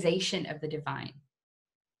demonization of the divine,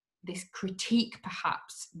 this critique,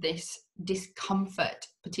 perhaps, this discomfort,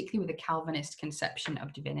 particularly with a Calvinist conception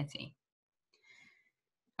of divinity.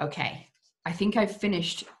 Okay, I think I've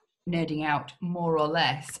finished nerding out more or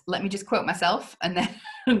less. Let me just quote myself and then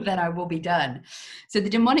then I will be done. So the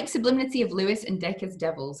demonic sublimity of Lewis and Decker's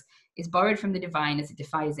devils is borrowed from the divine as it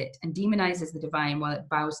defies it and demonizes the divine while it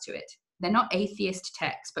bows to it. They're not atheist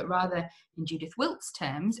texts, but rather, in Judith Wilt's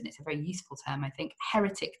terms, and it's a very useful term, I think,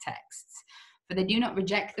 heretic texts. For they do not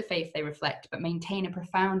reject the faith they reflect, but maintain a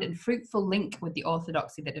profound and fruitful link with the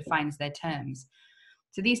orthodoxy that defines their terms.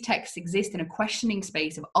 So these texts exist in a questioning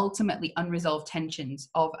space of ultimately unresolved tensions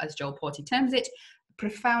of, as Joel Porty terms it,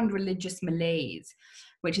 profound religious malaise,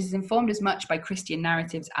 which is informed as much by Christian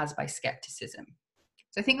narratives as by skepticism.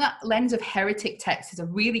 So I think that lens of heretic texts is a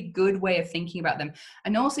really good way of thinking about them,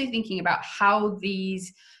 and also thinking about how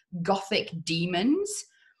these Gothic demons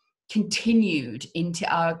continued into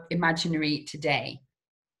our imaginary today.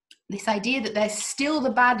 This idea that they're still the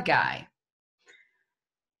bad guy,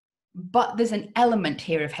 but there's an element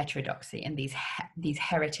here of heterodoxy in these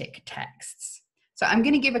heretic texts. So I'm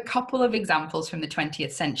going to give a couple of examples from the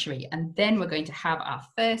 20th century, and then we're going to have our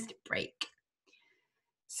first break.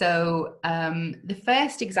 So the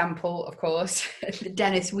first example, of course,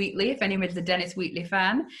 Dennis Wheatley, if anyone's a Dennis Wheatley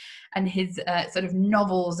fan, and his sort of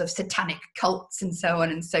novels of satanic cults and so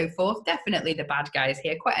on and so forth. Definitely the bad guys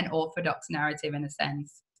here, quite an orthodox narrative in a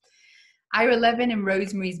sense. Ira Levin and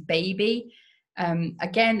Rosemary's Baby.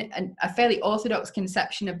 Again, a fairly orthodox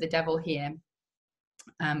conception of the devil here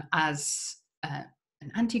as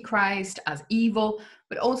an antichrist, as evil,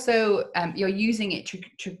 but also you're using it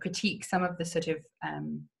to critique some of the sort of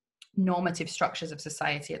normative structures of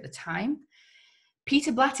society at the time.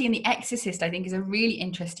 Peter Blatty and The Exorcist, I think, is a really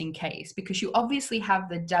interesting case, because you obviously have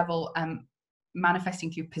the devil manifesting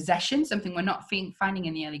through possession, something we're not finding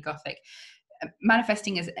in the early Gothic,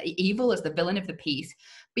 manifesting as evil, as the villain of the piece.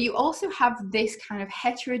 But you also have this kind of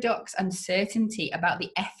heterodox uncertainty about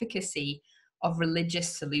the efficacy of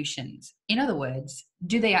religious solutions. In other words,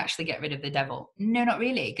 do they actually get rid of the devil? No, not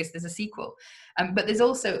really, because there's a sequel. But there's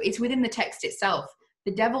also, it's within the text itself.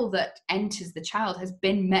 The devil that enters the child has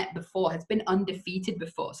been met before, has been undefeated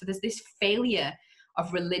before. So there's this failure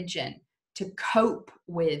of religion to cope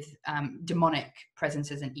with demonic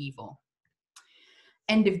presences and evil.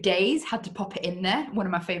 End of Days, had to pop it in there. One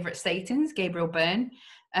of my favorite Satans, Gabriel Byrne.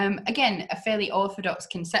 Again, a fairly orthodox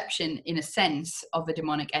conception, in a sense, of a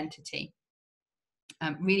demonic entity.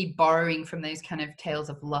 Really borrowing from those kind of tales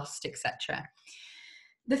of lust, etc.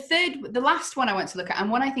 The last one I want to look at, and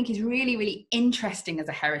one I think is really, really interesting as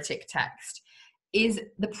a heretic text, is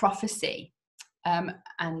the prophecy.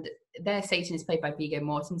 And there Satan is played by Viggo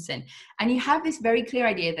Mortensen. And you have this very clear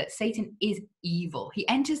idea that Satan is evil. He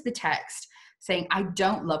enters the text saying, I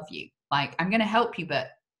don't love you. Like, I'm going to help you,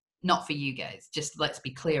 but not for you guys. Just let's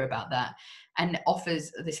be clear about that. And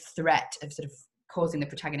offers this threat of sort of causing the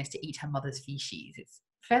protagonist to eat her mother's feces. It's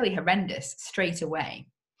fairly horrendous straight away.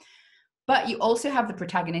 But you also have the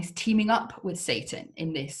protagonist teaming up with Satan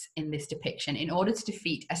in this depiction in order to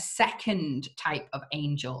defeat a second type of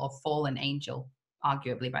angel, or fallen angel,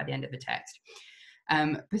 arguably by the end of the text,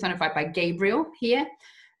 personified by Gabriel here,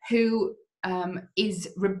 who is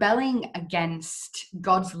rebelling against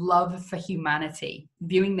God's love for humanity,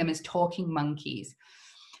 viewing them as talking monkeys.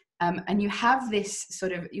 And you have this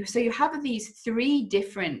sort of, so you have these three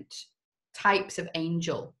different types of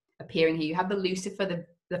angel appearing here. You have the Lucifer, the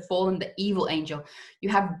fallen, the evil angel. You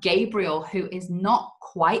have Gabriel, who is not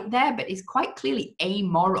quite there, but is quite clearly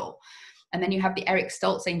amoral. And then you have the Eric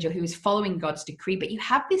Stoltz angel, who is following God's decree. But you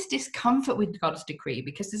have this discomfort with God's decree,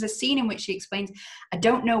 because there's a scene in which he explains, I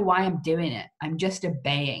don't know why I'm doing it. I'm just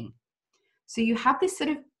obeying. So you have this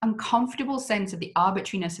sort of uncomfortable sense of the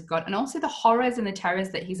arbitrariness of God, and also the horrors and the terrors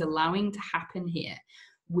that he's allowing to happen here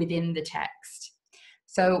within the text.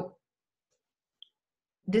 So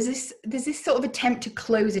there's this sort of attempt to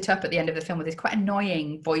close it up at the end of the film with this quite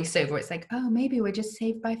annoying voiceover. It's like, oh, maybe we're just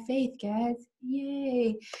saved by faith, guys.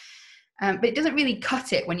 Yay. But it doesn't really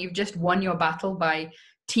cut it when you've just won your battle by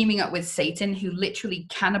teaming up with Satan, who literally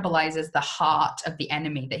cannibalizes the heart of the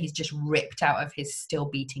enemy that he's just ripped out of his still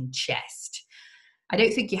beating chest. I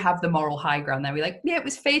don't think you have the moral high ground there. We're like, yeah, it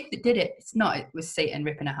was faith that did it. It's not. It was Satan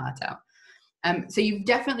ripping a heart out. So you've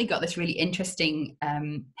definitely got this really interesting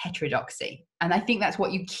heterodoxy. And I think that's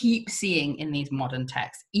what you keep seeing in these modern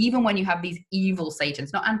texts. Even when you have these evil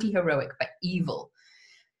Satans, not anti-heroic, but evil,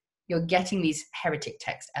 you're getting these heretic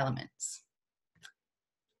text elements.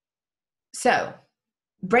 So,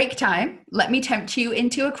 break time. Let me tempt you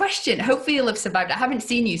into a question. Hopefully you'll have survived. I haven't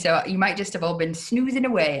seen you, so you might just have all been snoozing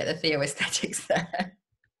away at the theoaesthetics there.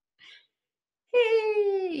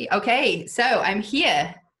 Hey! Okay, so I'm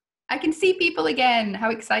here. I can see people again.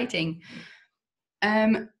 How exciting.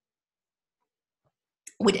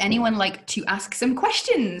 Would anyone like to ask some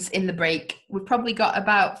questions in the break? We've probably got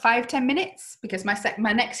about 5-10 minutes, because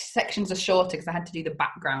my next sections are shorter because I had to do the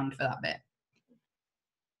background for that bit.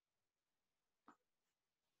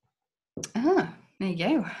 Ah, there you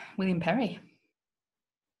go. William Perry.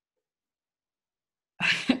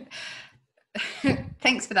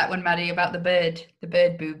 Thanks for that one, Maddie, about the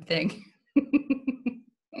bird boob thing.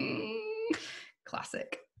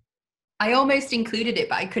 Classic. I almost included it,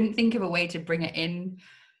 but I couldn't think of a way to bring it in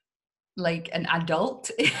like an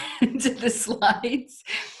adult into the slides.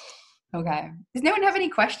 Okay. Does no one have any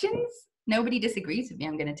questions? Nobody disagrees with me.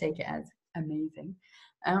 I'm going to take it as amazing.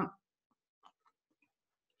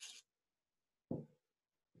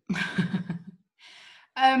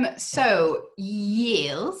 So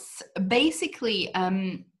yes, basically,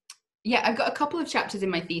 yeah, I've got a couple of chapters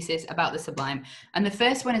in my thesis about the sublime, and the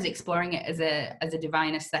first one is exploring it as a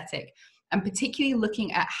divine aesthetic, and particularly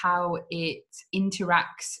looking at how it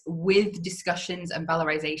interacts with discussions and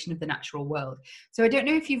valorization of the natural world. So I don't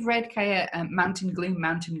know if you've read Kaya, Mountain Gloom,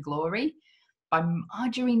 Mountain Glory by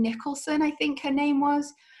Marjorie Nicholson, I think her name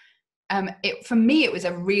was. For me, it was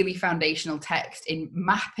a really foundational text in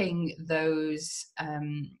mapping those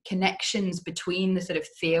connections between the sort of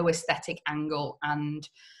theoaesthetic angle and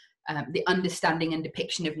the understanding and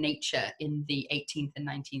depiction of nature in the 18th and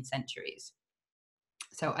 19th centuries.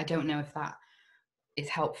 So I don't know if that is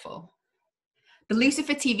helpful. The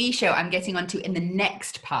Lucifer TV show I'm getting onto in the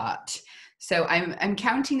next part. So I'm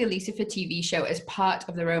counting the Lucifer TV show as part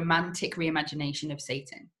of the romantic reimagination of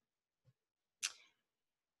Satan.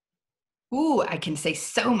 Ooh, I can say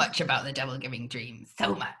so much about the devil giving dreams,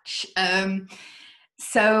 so much.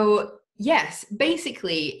 So yes,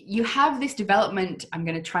 basically you have this development. I'm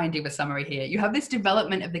going to try and do a summary here. You have this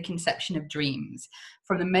development of the conception of dreams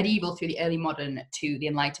from the medieval through the early modern to the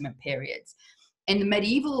Enlightenment periods. In the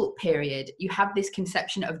medieval period, you have this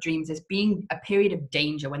conception of dreams as being a period of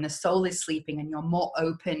danger when the soul is sleeping and you're more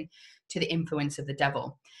open to the influence of the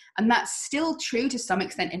devil. And that's still true to some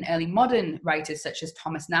extent in early modern writers such as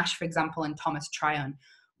Thomas Nash, for example, and Thomas Tryon,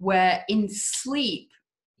 where in sleep,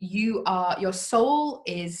 your soul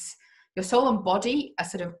and body are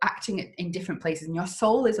sort of acting in different places, and your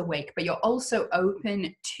soul is awake, but you're also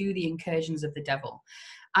open to the incursions of the devil,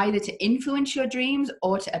 either to influence your dreams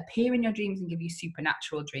or to appear in your dreams and give you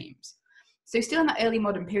supernatural dreams. So still in that early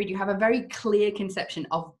modern period, you have a very clear conception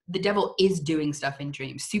of the devil is doing stuff in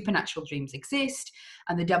dreams. Supernatural dreams exist,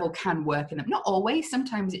 and the devil can work in them. Not always.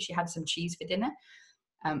 Sometimes she had some cheese for dinner,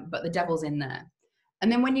 but the devil's in there.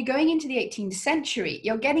 And then when you're going into the 18th century,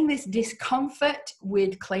 you're getting this discomfort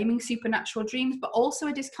with claiming supernatural dreams, but also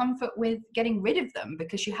a discomfort with getting rid of them,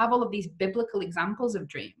 because you have all of these biblical examples of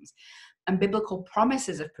dreams and biblical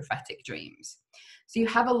promises of prophetic dreams. So you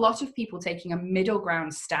have a lot of people taking a middle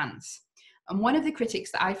ground stance. And one of the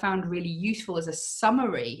critics that I found really useful as a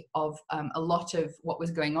summary of a lot of what was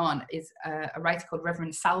going on is a writer called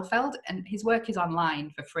Reverend Salfeld, and his work is online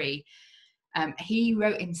for free. He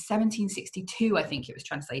wrote in 1762, I think it was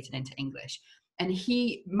translated into English, and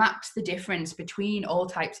he maps the difference between all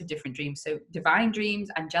types of different dreams. So divine dreams,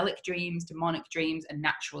 angelic dreams, demonic dreams, and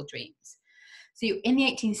natural dreams. So in the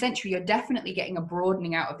 18th century, you're definitely getting a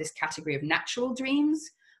broadening out of this category of natural dreams,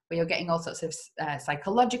 where you're getting all sorts of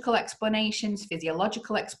psychological explanations,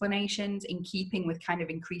 physiological explanations, in keeping with kind of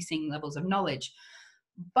increasing levels of knowledge.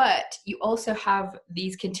 But you also have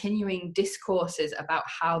these continuing discourses about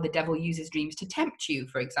how the devil uses dreams to tempt you,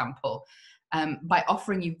 for example, by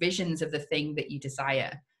offering you visions of the thing that you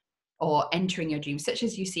desire, or entering your dreams, such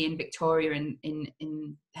as you see in Victoria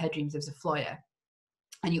in her dreams of Zafloya.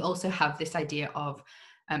 And you also have this idea of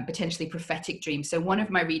potentially prophetic dreams. So one of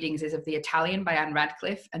my readings is of The Italian by Anne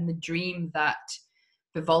Radcliffe, and the dream that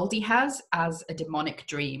Vivaldi has as a demonic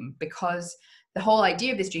dream, because the whole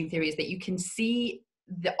idea of this dream theory is that you can see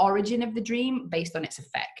the origin of the dream based on its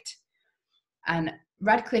effect. And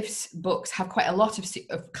Radcliffe's books have quite a lot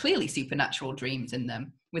of clearly supernatural dreams in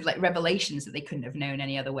them, with like revelations that they couldn't have known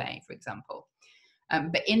any other way, for example.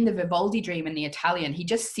 But in the Vivaldi dream in The Italian, he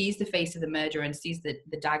just sees the face of the murderer and sees the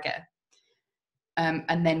dagger,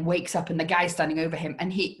 and then wakes up and the guy's standing over him.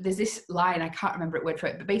 And there's this line, I can't remember it word for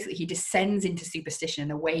it, but basically he descends into superstition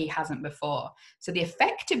in a way he hasn't before. So the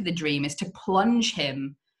effect of the dream is to plunge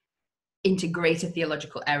him into greater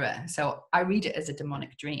theological error. So I read it as a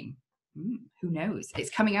demonic dream. Who knows?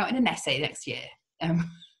 It's coming out in an essay next year.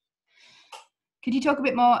 Could you talk a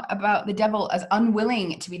bit more about the devil as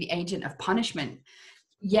unwilling to be the agent of punishment?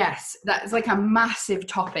 Yes, that's like a massive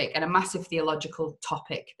topic and a massive theological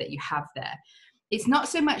topic that you have there. It's not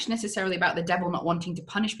so much necessarily about the devil not wanting to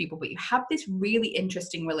punish people, but you have this really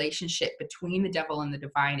interesting relationship between the devil and the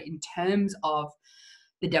divine in terms of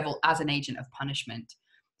the devil as an agent of punishment.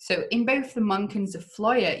 So in both the Monk and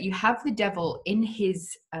Zafloya, you have the devil in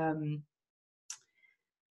his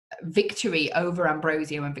victory over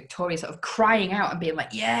Ambrosio and Victoria, sort of crying out and being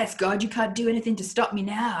like, yes, God, you can't do anything to stop me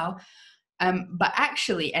now. But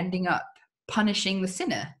actually ending up punishing the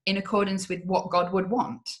sinner in accordance with what God would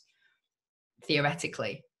want,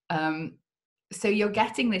 theoretically. So you're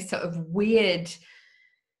getting this sort of weird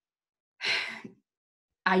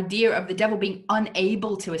idea of the devil being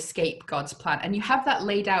unable to escape God's plan. And you have that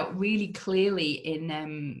laid out really clearly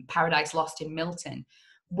in Paradise Lost in Milton,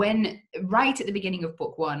 when right at the beginning of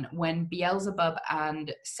book 1, when Beelzebub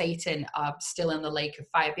and Satan are still in the lake of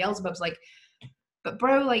fire, Beelzebub's like, but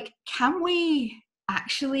bro, like, can we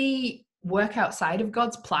actually work outside of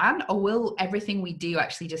God's plan, or will everything we do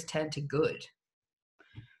actually just turn to good?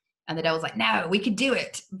 And the devil's like, no, we could do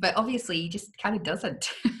it. But obviously he just kind of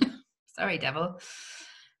doesn't. Sorry, devil.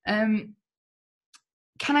 Can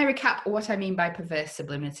I recap what I mean by perverse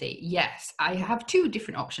sublimity? Yes, I have 2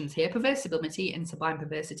 different options here, perverse sublimity and sublime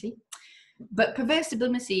perversity. But perverse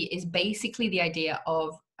sublimity is basically the idea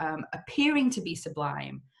of appearing to be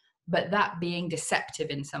sublime, but that being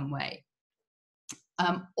deceptive in some way,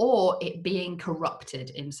 or it being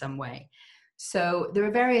corrupted in some way. So there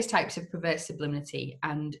are various types of perverse sublimity,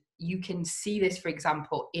 and you can see this, for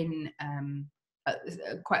example, in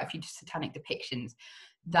quite a few satanic depictions,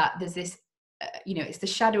 that there's this, it's the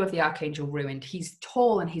shadow of the archangel ruined. He's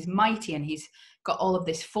tall and he's mighty and he's got all of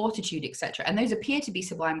this fortitude, etc. And those appear to be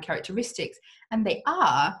sublime characteristics, and they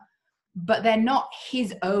are, but they're not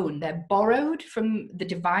his own. They're borrowed from the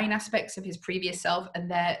divine aspects of his previous self,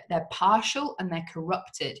 and they're partial and they're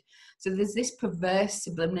corrupted. So there's this perverse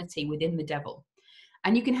sublimity within the devil.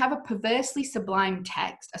 And you can have a perversely sublime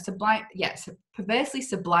text, perversely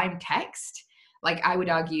sublime text, like I would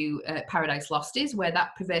argue Paradise Lost is, where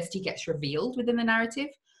that perversity gets revealed within the narrative.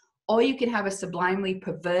 Or you can have a sublimely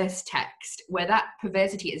perverse text where that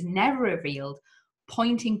perversity is never revealed,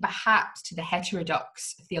 pointing perhaps to the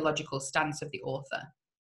heterodox theological stance of the author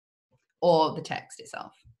or the text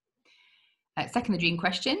itself. Second, the dream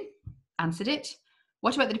question, answered it.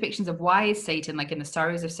 What about the depictions of why is Satan, like in The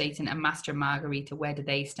Sorrows of Satan and Master and Margarita, where do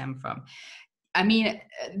they stem from? I mean,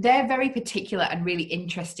 they're very particular and really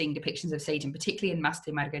interesting depictions of Satan, particularly in Master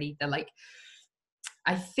and Margarita. Like,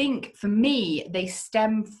 I think for me, they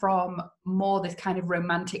stem from more this kind of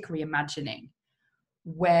romantic reimagining,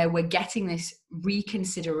 where we're getting this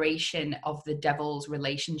reconsideration of the devil's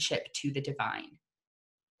relationship to the divine.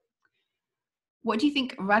 What do you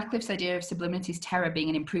think Radcliffe's idea of sublimity's terror being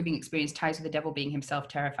an improving experience ties with the devil being himself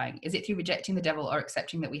terrifying? Is it through rejecting the devil or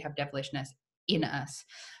accepting that we have devilishness in us?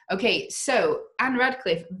 Okay, so Anne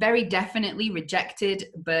Radcliffe very definitely rejected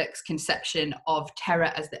Burke's conception of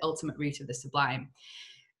terror as the ultimate root of the sublime.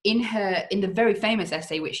 In the very famous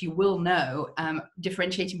essay, which you will know,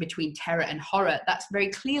 differentiating between terror and horror, that's very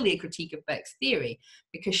clearly a critique of Burke's theory,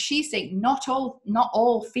 because she's saying not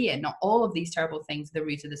all fear, not all of these terrible things are the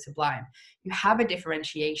root of the sublime. You have a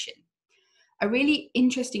differentiation. A really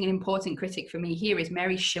interesting and important critic for me here is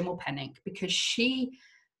Mary Schimmelpenninck, because she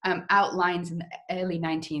outlines in the early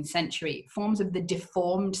 19th century forms of the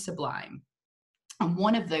deformed sublime. And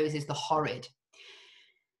one of those is the horrid.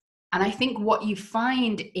 And I think what you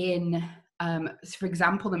find in, for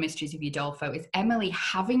example, The Mysteries of Udolpho is Emily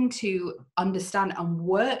having to understand and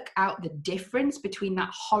work out the difference between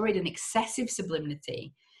that horrid and excessive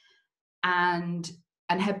sublimity and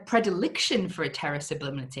her predilection for a terror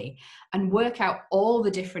sublimity, and work out all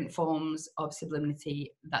the different forms of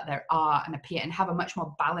sublimity that there are and appear, and have a much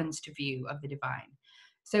more balanced view of the divine.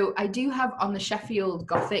 So I do have on the Sheffield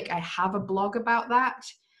Gothic, I have a blog about that.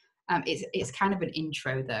 It's kind of an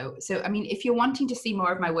intro though. So, I mean, if you're wanting to see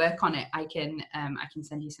more of my work on it, I can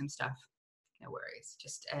send you some stuff. No worries.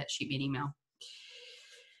 Just shoot me an email.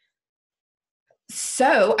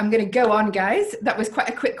 So I'm going to go on, guys. That was quite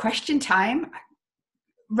a quick question time.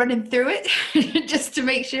 Running through it just to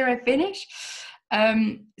make sure I finish.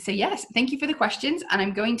 So yes, thank you for the questions. And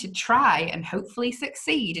I'm going to try and hopefully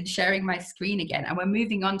succeed in sharing my screen again. And we're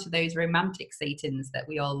moving on to those romantic Satans that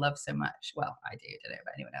we all love so much. Well, I do. I don't know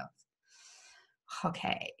about anyone else.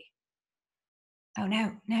 Okay. Oh,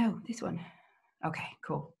 no, this one. Okay,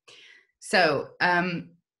 cool. So I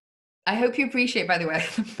hope you appreciate, by the way,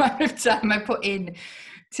 the amount of time I put in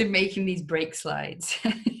to making these break slides.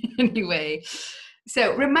 Anyway,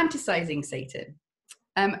 so romanticizing Satan.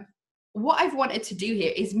 What I've wanted to do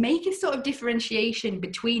here is make a sort of differentiation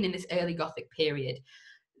between, in this early Gothic period,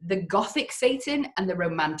 the Gothic Satan and the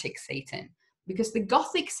romantic Satan. Because the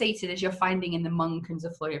Gothic Satan, as you're finding in the Monk and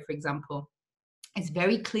Zofloya, for example, is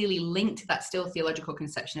very clearly linked to that still theological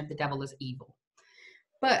conception of the devil as evil.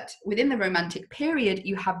 But within the Romantic period,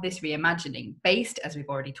 you have this reimagining based, as we've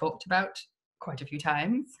already talked about quite a few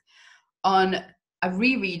times, on a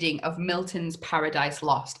rereading of Milton's Paradise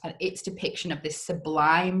Lost and its depiction of this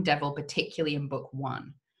sublime devil, particularly in Book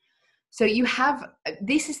 1. So you have,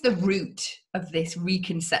 this is the root of this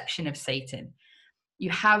reconception of Satan. You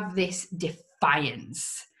have this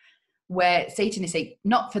defiance, where Satan is saying,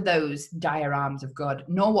 not for those dire arms of God,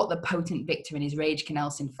 nor what the potent victor in his rage can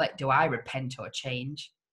else inflict, do I repent or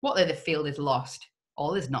change. What though the field is lost?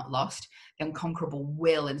 All is not lost. The unconquerable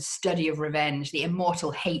will and study of revenge, the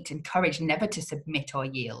immortal hate and courage never to submit or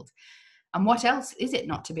yield. And what else is it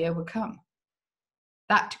not to be overcome?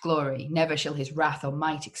 That glory never shall his wrath or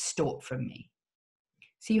might extort from me.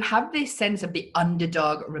 So you have this sense of the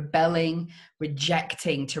underdog rebelling,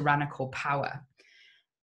 rejecting tyrannical power.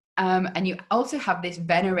 And you also have this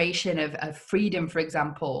veneration of freedom, for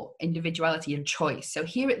example, individuality and choice. So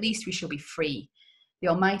here at least we shall be free. The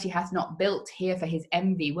Almighty hath not built here for his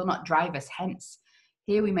envy, will not drive us hence.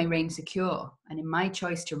 Here we may reign secure, and in my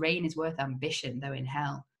choice to reign is worth ambition, though in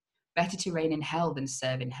hell. Better to reign in hell than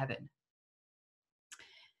serve in heaven.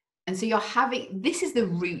 And so you're having, this is the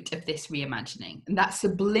root of this reimagining, and that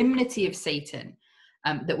sublimity of Satan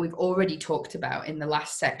that we've already talked about in the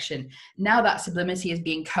last section. Now that sublimity is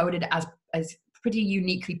being coded as pretty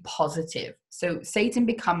uniquely positive. So Satan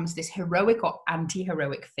becomes this heroic or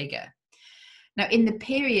anti-heroic figure. Now in the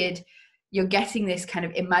period, you're getting this kind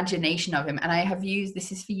of imagination of him. And I have used,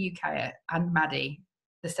 this is for you, Kaya, and Maddie,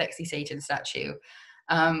 the sexy Satan statue.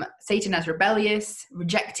 Satan as rebellious,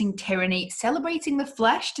 rejecting tyranny, celebrating the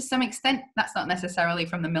flesh to some extent. That's not necessarily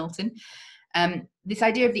from the Milton. This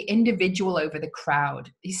idea of the individual over the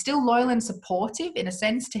crowd. He's still loyal and supportive in a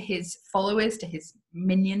sense to his followers, to his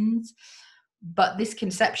minions, but this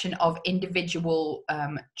conception of individual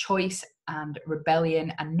choice and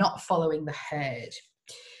rebellion and not following the herd.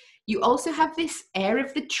 You also have this air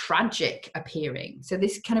of the tragic appearing. So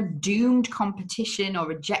this kind of doomed competition or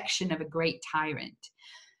rejection of a great tyrant,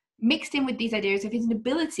 mixed in with these ideas of his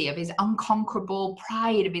nobility, of his unconquerable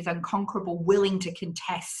pride, of his unconquerable willing to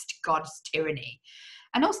contest God's tyranny.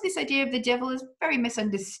 And also this idea of the devil is very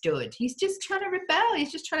misunderstood. He's just trying to rebel.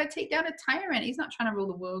 He's just trying to take down a tyrant. He's not trying to rule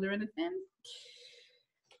the world or anything.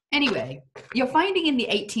 Anyway, you're finding in the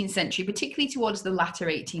 18th century, particularly towards the latter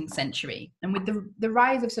 18th century, and with the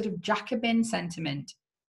rise of sort of Jacobin sentiment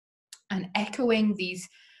and echoing these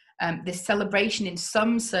this celebration in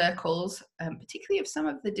some circles, particularly of some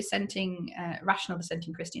of the dissenting, rational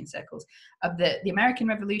dissenting Christian circles, of the American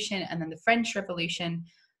Revolution and then the French Revolution.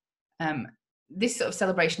 This sort of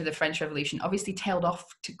celebration of the French Revolution obviously tailed off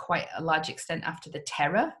to quite a large extent after the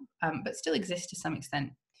Terror, but still exists to some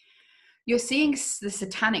extent. You're seeing the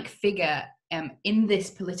satanic figure in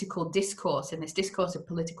this political discourse, in this discourse of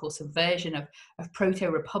political subversion, of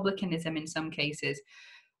proto-republicanism in some cases,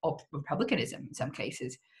 or republicanism in some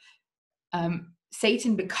cases.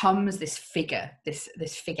 Satan becomes this figure, this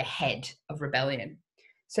figurehead of rebellion.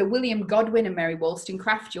 So William Godwin and Mary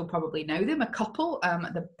Wollstonecraft, you'll probably know them, a couple,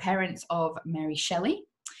 the parents of Mary Shelley.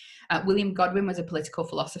 William Godwin was a political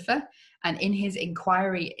philosopher, and in his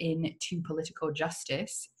inquiry into political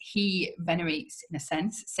justice, he venerates, in a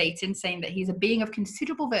sense, Satan, saying that he's a being of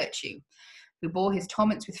considerable virtue, who bore his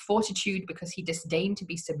torments with fortitude because he disdained to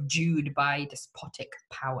be subdued by despotic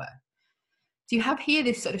power. So you have here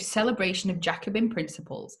this sort of celebration of Jacobin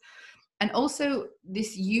principles, and also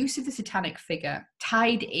this use of the satanic figure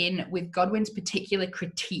tied in with Godwin's particular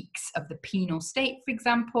critiques of the penal state, for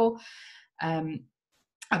example,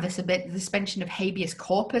 of the suspension of habeas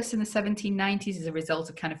corpus in the 1790s as a result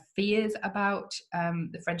of kind of fears about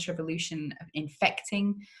the French Revolution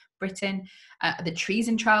infecting Britain, the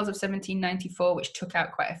treason trials of 1794, which took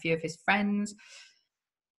out quite a few of his friends.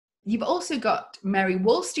 You've also got Mary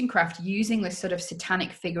Wollstonecraft using this sort of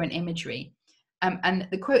satanic figure and imagery. And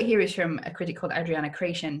the quote here is from a critic called Adriana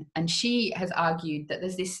Creation, and she has argued that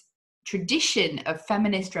there's this tradition of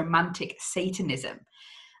feminist romantic Satanism.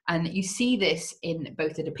 And you see this in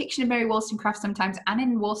both the depiction of Mary Wollstonecraft sometimes and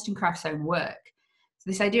in Wollstonecraft's own work. So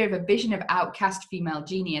this idea of a vision of outcast female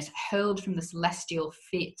genius hurled from the celestial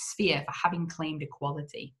sphere for having claimed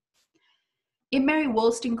equality. In Mary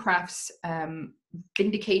Wollstonecraft's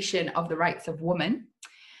vindication of the rights of woman,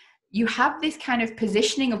 you have this kind of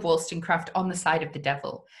positioning of Wollstonecraft on the side of the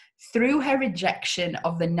devil through her rejection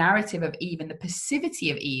of the narrative of Eve and the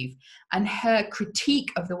passivity of Eve, and her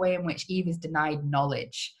critique of the way in which Eve is denied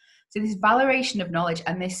knowledge. So this valoration of knowledge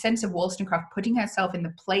and this sense of Wollstonecraft putting herself in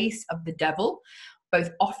the place of the devil,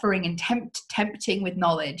 both offering and tempting with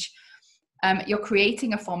knowledge, you're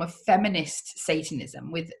creating a form of feminist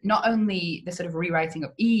Satanism with not only the sort of rewriting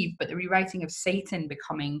of Eve, but the rewriting of Satan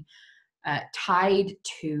becoming tied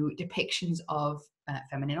to depictions of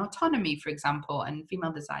feminine autonomy, for example, and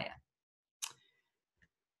female desire.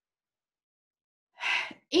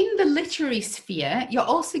 In the literary sphere, you're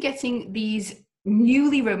also getting these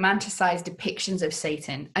newly romanticized depictions of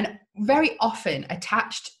Satan, and very often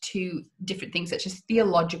attached to different things such as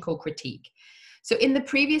theological critique. So in the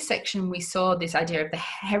previous section, we saw this idea of the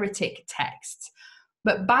heretic texts,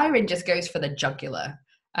 but Byron just goes for the jugular.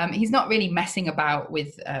 He's not really messing about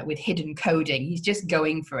with hidden coding. He's just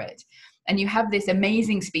going for it. And you have this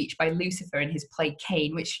amazing speech by Lucifer in his play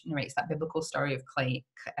Cain, which narrates that biblical story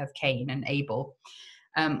of Cain and Abel,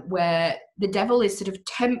 where the devil is sort of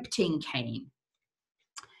tempting Cain.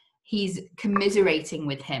 He's commiserating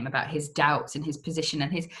with him about his doubts and his position,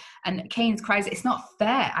 and Cain cries, "It's not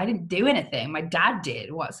fair. I didn't do anything. My dad did.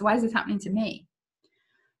 So why is this happening to me?"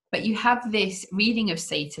 But you have this reading of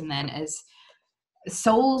Satan then as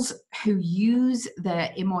souls who use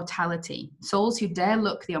their immortality, souls who dare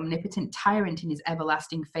look the omnipotent tyrant in his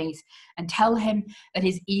everlasting face and tell him that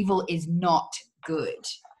his evil is not good.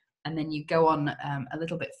 And then you go on a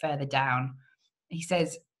little bit further down. He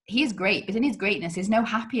says, "He is great, but in his greatness is no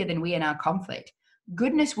happier than we in our conflict.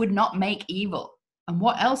 Goodness would not make evil, and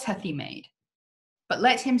what else hath he made? But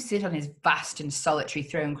let him sit on his vast and solitary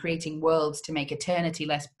throne, creating worlds to make eternity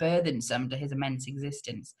less burthensome to his immense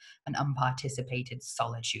existence and unparticipated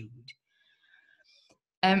solitude."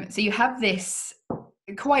 So you have this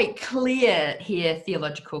quite clear here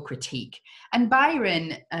theological critique. And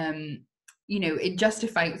Byron, it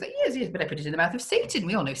justifying, it's like, yes, but I put it in the mouth of Satan.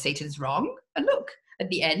 We all know Satan's wrong. And look, at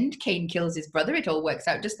the end, Cain kills his brother. It all works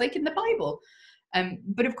out just like in the Bible.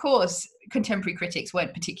 But of course, contemporary critics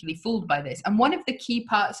weren't particularly fooled by this. And one of the key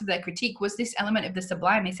parts of their critique was this element of the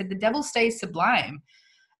sublime. They said the devil stays sublime.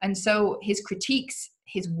 And so his critiques,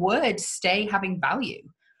 his words stay having value.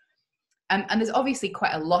 And there's obviously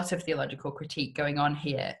quite a lot of theological critique going on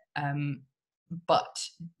here, but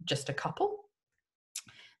just a couple.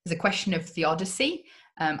 There's a question of theodicy,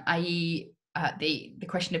 i.e. The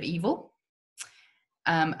question of evil.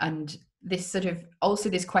 And this sort of also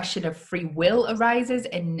this question of free will arises,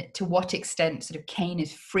 and to what extent sort of Cain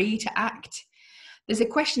is free to act. There's a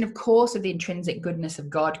question, of course, of the intrinsic goodness of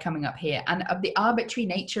God coming up here, and of the arbitrary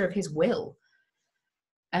nature of his will.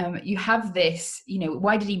 You have this,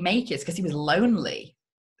 why did he make us? Because he was lonely,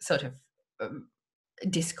 sort of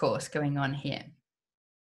discourse going on here.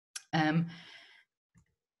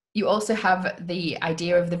 You also have the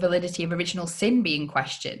idea of the validity of original sin being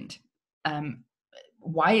questioned.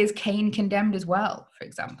 Why is Cain condemned as well, for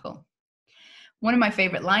example? One of my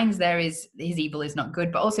favorite lines there is, his evil is not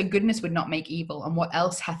good, but also goodness would not make evil, and what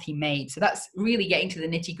else hath he made? So that's really getting to the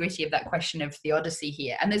nitty gritty of that question of theodicy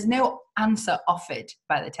here. And there's no answer offered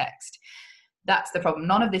by the text. That's the problem.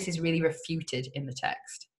 None of this is really refuted in the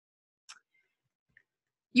text.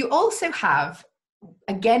 You also have,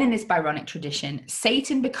 again in this Byronic tradition,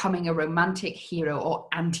 Satan becoming a romantic hero or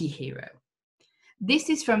anti-hero.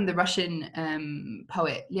 This is from the Russian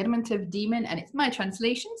poet Lermontov Demon, and it's my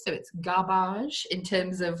translation, so it's garbage in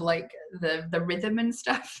terms of like the rhythm and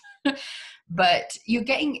stuff. But you're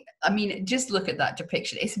getting, just look at that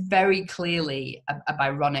depiction. It's very clearly a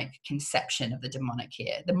Byronic conception of the demonic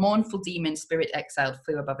here. The mournful demon, spirit exiled,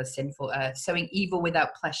 flew above a sinful earth, sowing evil without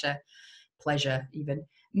pleasure even.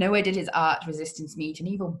 Nowhere did his art resistance meet, and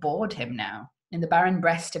evil bored him now. In the barren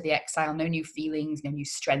breast of the exile, no new feelings, no new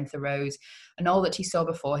strength arose, and all that he saw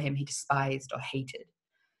before him he despised or hated.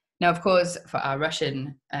 Now, of course, for our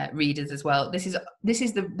Russian readers as well, this is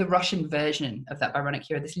the Russian version of that Byronic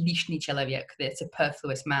hero, this lishny человек, the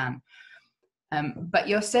superfluous man. But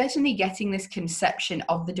you're certainly getting this conception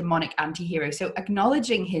of the demonic anti-hero, so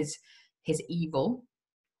acknowledging his evil,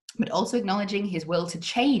 but also acknowledging his will to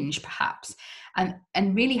change, perhaps,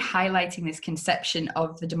 and really highlighting this conception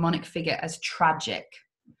of the demonic figure as tragic.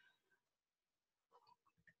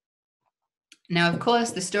 Now, of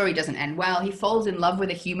course, the story doesn't end well. He falls in love with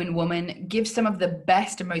a human woman, gives some of the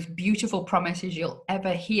best and most beautiful promises you'll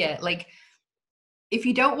ever hear. Like, if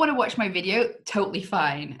you don't want to watch my video, totally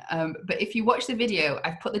fine. But if you watch the video,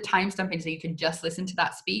 I've put the timestamp in so you can just listen to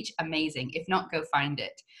that speech. Amazing. If not, go find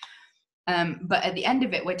it. But at the end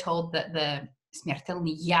of it, we're told that the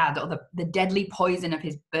smrtelny yad, or the deadly poison of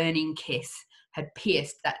his burning kiss, had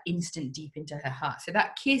pierced that instant deep into her heart. So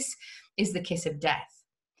that kiss is the kiss of death.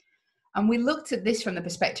 And we looked at this from the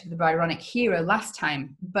perspective of the Byronic hero last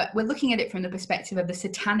time, but we're looking at it from the perspective of the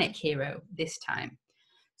satanic hero this time.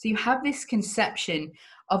 So you have this conception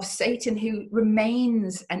of Satan who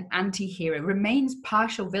remains an anti-hero, remains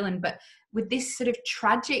partial villain, but with this sort of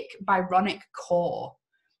tragic Byronic core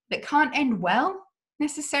that can't end well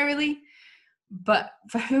necessarily, but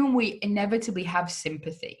for whom we inevitably have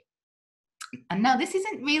sympathy. And now this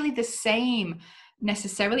isn't really the same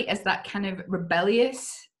necessarily as that kind of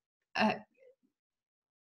rebellious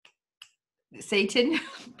Satan,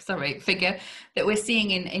 figure that we're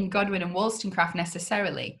seeing in Godwin and Wollstonecraft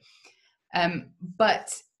necessarily.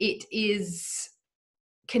 But it is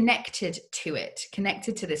connected to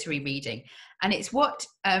this rereading. And it's what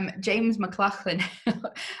James McLaughlin,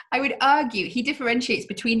 I would argue, he differentiates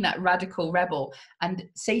between that radical rebel and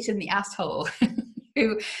Satan the asshole,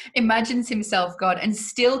 who imagines himself God and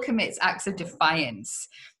still commits acts of defiance,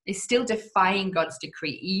 is still defying God's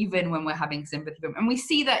decree, even when we're having sympathy for him. And we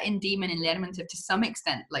see that in Demon and Lermontov to some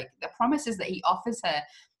extent. Like, the promises that he offers her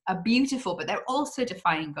are beautiful, but they're also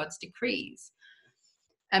defying God's decrees.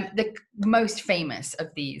 The most famous of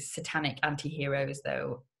these satanic anti-heroes,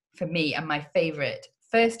 though, for me, and my favorite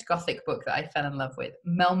first Gothic book that I fell in love with,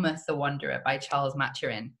 Melmoth the Wanderer by Charles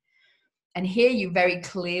Maturin. And here you very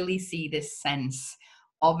clearly see this sense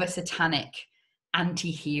of a satanic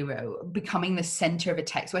anti-hero becoming the center of a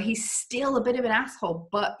text where he's still a bit of an asshole,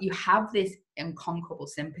 but you have this unconquerable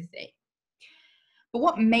sympathy. But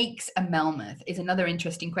what makes a Melmoth is another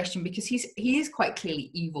interesting question, because he is quite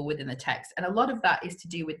clearly evil within the text. And a lot of that is to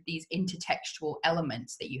do with these intertextual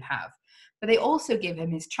elements that you have. But they also give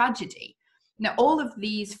him his tragedy. Now, all of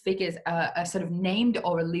these figures are sort of named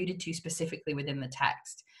or alluded to specifically within the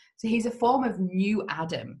text. So he's a form of new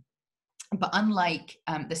Adam. But unlike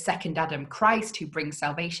the second Adam, Christ, who brings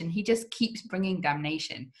salvation, he just keeps bringing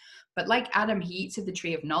damnation. But like Adam, he eats of the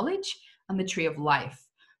tree of knowledge and the tree of life.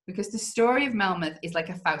 Because the story of Melmoth is like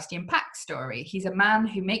a Faustian Pact story. He's a man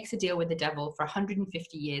who makes a deal with the devil for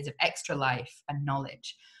 150 years of extra life and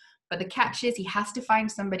knowledge. But the catch is he has to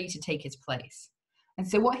find somebody to take his place. And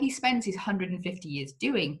so what he spends his 150 years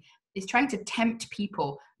doing is trying to tempt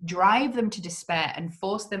people, drive them to despair, and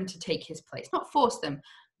force them to take his place. Not force them,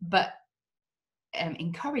 but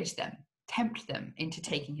encourage them, tempt them into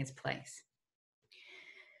taking his place.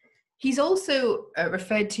 He's also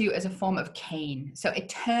referred to as a form of Cain, so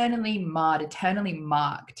eternally marred, eternally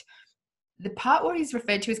marked. the part where he's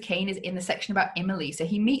referred to as Cain is in the section about Emily. So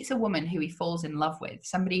he meets a woman who he falls in love with,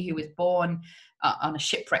 somebody who was born on a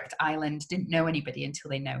shipwrecked island, didn't know anybody until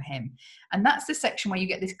they know him. And that's the section where you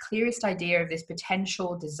get this clearest idea of this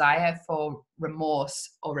potential desire for remorse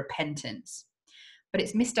or repentance. But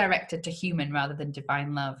it's misdirected to human rather than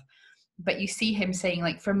divine love. But you see him saying,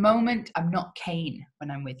 like, for a moment, I'm not Cain when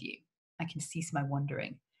I'm with you. I can cease my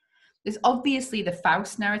wandering. There's obviously the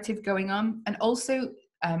Faust narrative going on, and also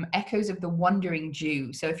echoes of the wandering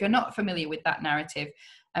Jew. So if you're not familiar with that narrative,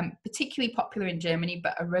 particularly popular in Germany,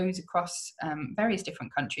 but arose across various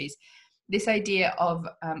different countries, this idea of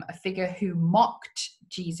a figure who mocked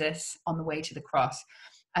Jesus on the way to the cross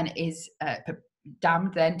and is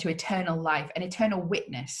damned then to eternal life, an eternal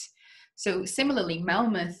witness. So similarly,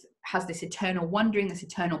 Melmoth has this eternal wandering, this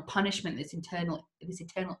eternal punishment, this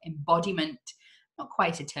eternal embodiment, not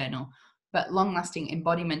quite eternal, but long-lasting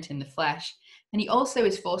embodiment in the flesh. And he also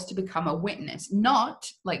is forced to become a witness, not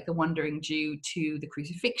like the wandering Jew to the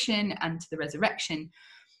crucifixion and to the resurrection,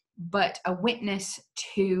 but a witness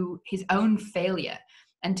to his own failure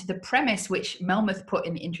and to the premise which Melmoth put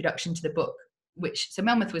in the introduction to the book. So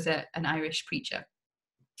Melmoth was an Irish preacher,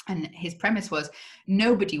 and his premise was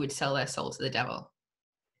nobody would sell their soul to the devil.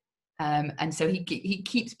 And so he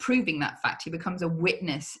keeps proving that fact. He becomes a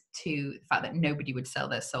witness to the fact that nobody would sell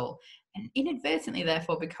their soul, and inadvertently,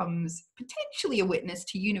 therefore, becomes potentially a witness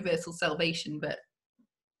to universal salvation. But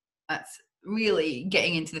that's really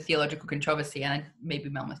getting into the theological controversy, and maybe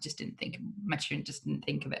Melmoth just didn't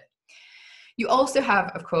think of it. You also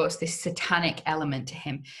have, of course, this satanic element to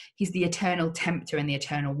him. He's the eternal tempter and the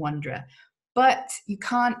eternal wanderer. But you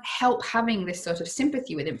can't help having this sort of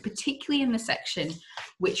sympathy with him, particularly in the section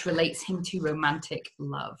which relates him to romantic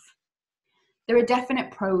love. There are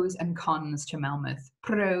definite pros and cons to Melmoth.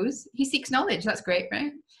 Pros, he seeks knowledge. That's great,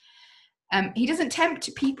 right? He doesn't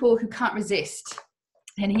tempt people who can't resist.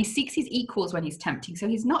 And he seeks his equals when he's tempting. So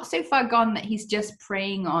he's not so far gone that he's just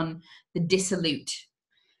preying on the dissolute.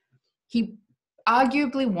 He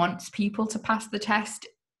arguably wants people to pass the test.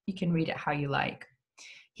 You can read it how you like.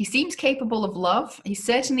 He seems capable of love. He's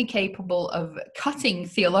certainly capable of cutting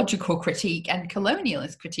theological critique and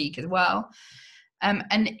colonialist critique as well.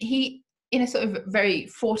 And he, in a sort of very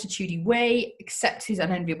fortitude-y way, accepts his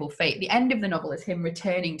unenviable fate. The end of the novel is him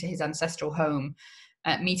returning to his ancestral home,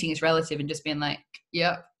 meeting his relative and just being like,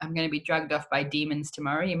 yep, I'm going to be dragged off by demons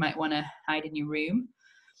tomorrow. You might want to hide in your room.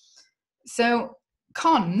 So,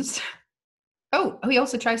 cons. Oh, he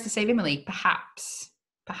also tries to save Emily. Perhaps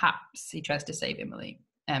he tries to save Emily.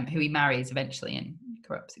 Who he marries eventually and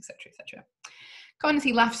corrupts, etc., etc. Cons,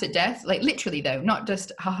 he laughs at death, like literally though, not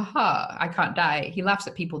just, ha ha ha, I can't die. He laughs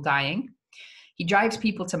at people dying. He drives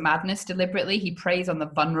people to madness deliberately. He preys on the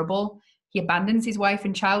vulnerable. He abandons his wife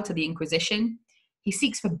and child to the Inquisition. He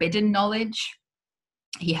seeks forbidden knowledge.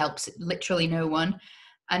 He helps literally no one.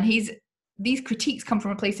 And these critiques come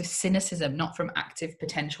from a place of cynicism, not from active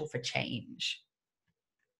potential for change.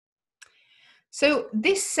 So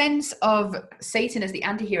this sense of Satan as the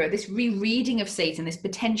anti-hero, this rereading of Satan, this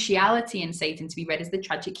potentiality in Satan to be read as the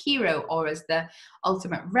tragic hero or as the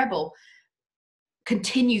ultimate rebel,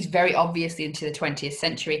 continues very obviously into the 20th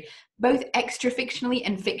century, both extra-fictionally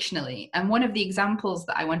and fictionally. And one of the examples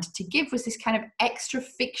that I wanted to give was this kind of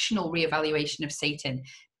extra-fictional reevaluation of Satan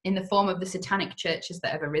in the form of the satanic churches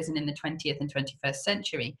that have arisen in the 20th and 21st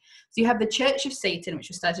century. So you have the Church of Satan, which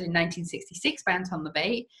was started in 1966 by Anton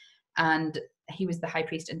LaVey, and he was the high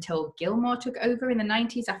priest until Gilmore took over in the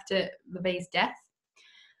 90s after LaVey's death.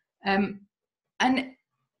 And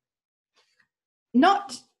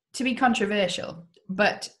not to be controversial,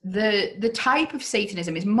 but the type of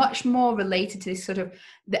Satanism is much more related to this sort of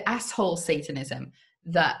the asshole Satanism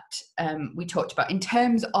that we talked about in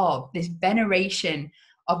terms of this veneration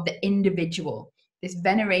of the individual, this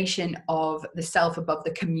veneration of the self above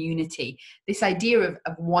the community, this idea of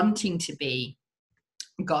wanting to be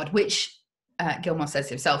God, which Gilmore says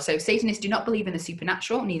himself. So Satanists do not believe in the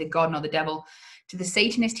supernatural, neither God nor the devil. To the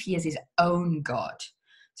Satanist, he is his own God.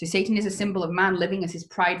 So Satan is a symbol of man living as his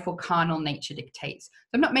prideful, carnal nature dictates.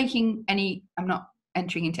 So I'm not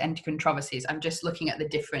entering into any controversies. I'm just looking at the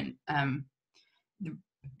different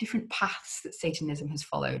paths that Satanism has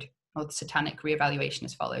followed, or the satanic reevaluation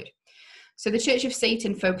has followed. So the Church of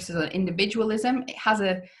Satan focuses on individualism. It has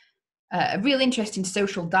a real interest in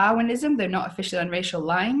social Darwinism, though not officially on racial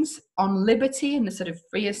lines, on liberty in the sort of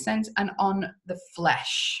freest sense, and on the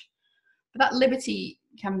flesh. But that liberty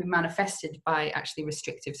can be manifested by actually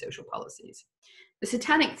restrictive social policies. The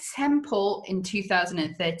Satanic Temple in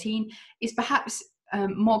 2013 is perhaps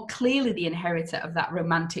more clearly the inheritor of that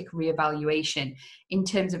romantic reevaluation in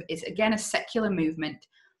terms of it's again a secular movement,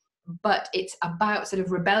 but it's about sort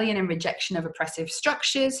of rebellion and rejection of oppressive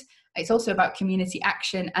structures. It's also about community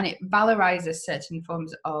action, and it valorizes certain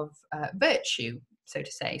forms of virtue, so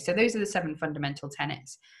to say. So those are the 7 fundamental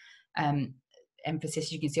tenets.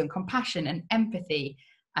 Emphasis you can see on compassion and empathy,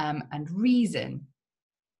 and reason,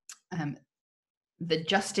 the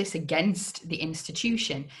justice against the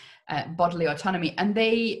institution, bodily autonomy, and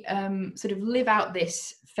they sort of live out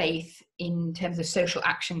this faith in terms of social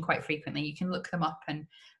action quite frequently. You can look them up and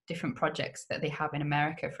different projects that they have in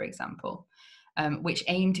America, for example, which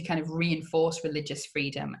aim to kind of reinforce religious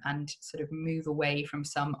freedom and sort of move away from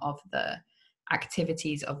some of the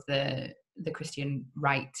activities of the Christian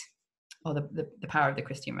right, or the power of the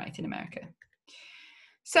Christian right in America.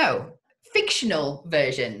 So, fictional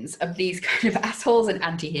versions of these kind of assholes and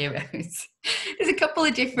anti-heroes.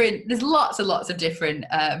 There's lots and lots of different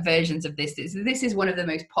versions of this. This is one of the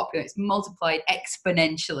most popular. It's multiplied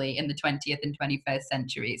exponentially in the 20th and 21st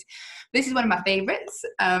centuries. This is one of my favorites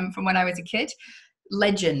from when I was a kid.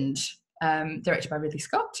 Legend, directed by Ridley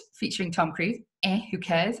Scott, featuring Tom Cruise, who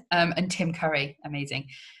cares, and Tim Curry, amazing,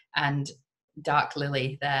 and Dark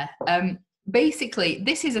Lily there. Basically,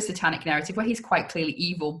 this is a satanic narrative where he's quite clearly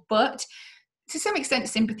evil, but to some extent,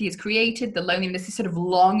 sympathy is created, the loneliness is sort of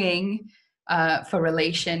longing for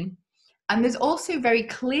relation. And there's also very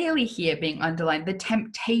clearly here being underlined the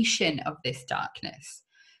temptation of this darkness.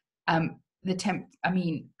 I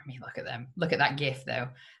mean, look at them. Look at that gif, though.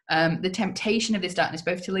 The temptation of this darkness,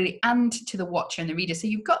 both to Lily and to the watcher and the reader. So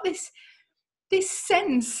you've got this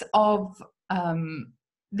sense of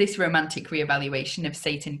this romantic reevaluation of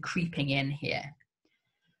Satan creeping in here.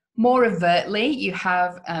 More overtly, you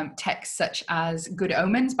have texts such as Good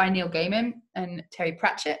Omens by Neil Gaiman and Terry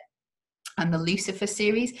Pratchett, and the Lucifer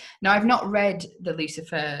series. Now, I've not read the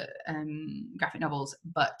Lucifer graphic novels,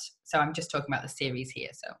 so I'm just talking about the series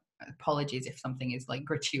here, so apologies if something is like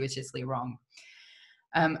gratuitously wrong.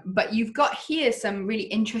 But you've got here some really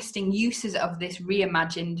interesting uses of this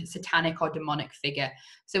reimagined satanic or demonic figure.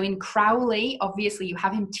 So in Crowley, obviously, you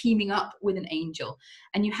have him teaming up with an angel,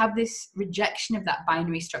 and you have this rejection of that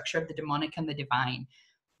binary structure of the demonic and the divine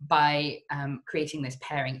by creating this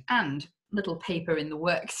pairing. And little paper in the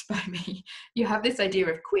works by me, you have this idea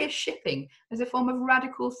of queer shipping as a form of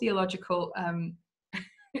radical theological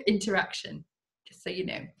interaction, just so you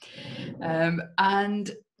know.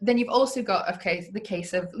 And then you've also got the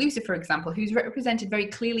case of Lucifer, for example, who's represented very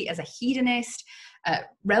clearly as a hedonist,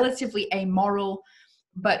 relatively amoral,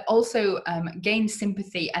 but also gains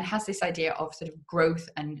sympathy and has this idea of sort of growth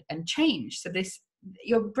and change. So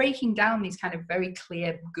you're breaking down these kind of very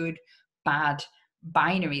clear good, bad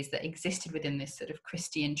binaries that existed within this sort of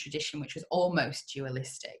Christian tradition, which was almost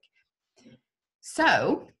dualistic.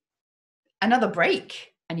 So another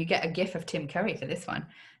break, and you get a gif of Tim Curry for this one.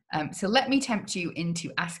 So let me tempt you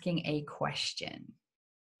into asking a question.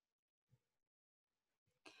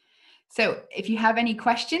 So if you have any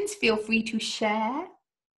questions, feel free to share.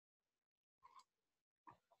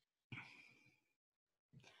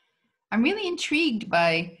 I'm really intrigued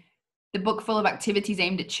by the book full of activities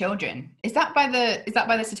aimed at children. Is that by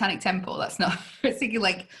the Satanic Temple? That's not, I was thinking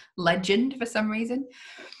like Legend for some reason.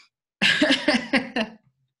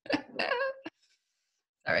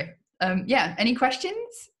 Sorry. Yeah, any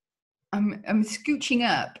questions? I'm scooching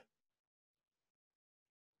up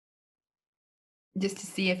just to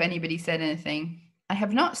see if anybody said anything. I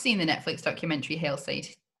have not seen the Netflix documentary Hail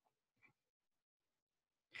Satan.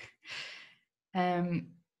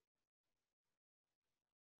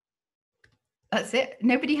 That's it.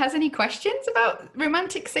 Nobody has any questions about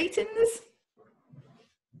romantic Satans?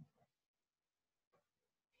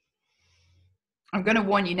 I'm going to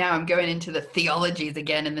warn you now, I'm going into the theologies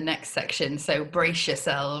again in the next section, so brace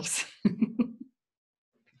yourselves.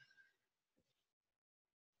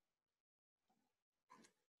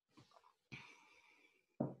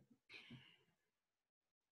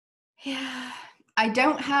 Yeah, I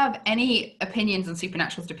don't have any opinions on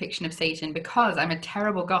Supernatural's depiction of Satan because I'm a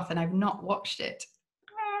terrible goth and I've not watched it.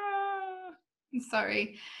 I'm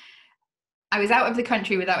sorry. I was out of the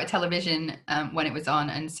country without a television when it was on,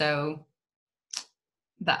 and so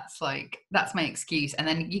that's my excuse. And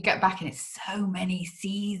then you get back and it's so many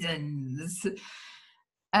seasons.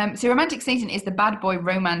 So romantic Satan is the bad boy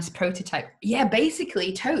romance prototype. Yeah,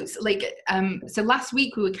 basically, totes. So last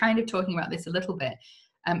week we were kind of talking about this a little bit,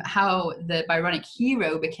 how the Byronic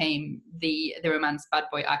hero became the romance bad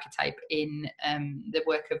boy archetype in the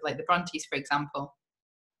work of like the Brontes, for example,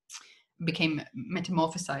 became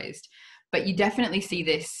metamorphosized. But you definitely see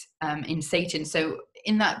this in Satan. So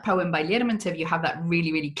in that poem by Lermontov, you have that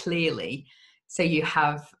really, really clearly. So you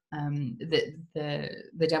have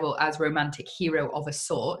the devil as romantic hero of a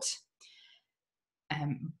sort.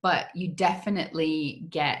 But you definitely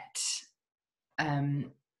get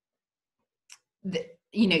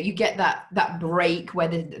you get that break where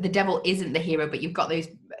the devil isn't the hero, but you've got those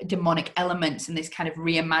demonic elements and this kind of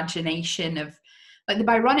reimagination of, like, the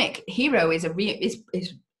Byronic hero is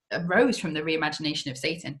arose from the reimagination of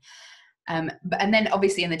Satan. And then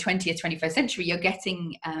obviously in the 20th, 21st century, you're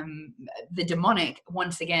getting the demonic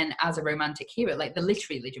once again as a romantic hero, like the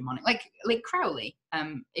literally demonic, like Crowley.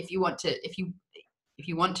 If you want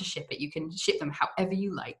to ship it, you can ship them however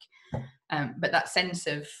you like. But that sense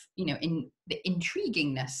of, in the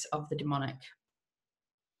intriguingness of the demonic.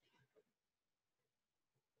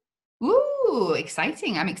 Ooh,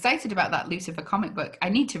 exciting. I'm excited about that Lucifer comic book. I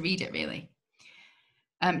need to read it, really.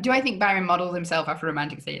 Do I think Byron modeled himself after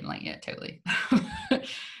romantic Satan? Like, yeah, totally.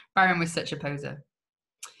 Byron was such a poser.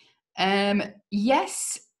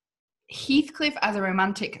 Yes, Heathcliff as a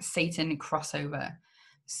romantic Satan crossover.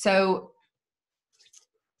 So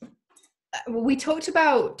we talked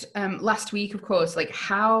about last week, of course, like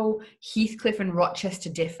how Heathcliff and Rochester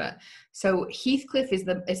differ. So Heathcliff is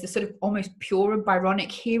the sort of almost pure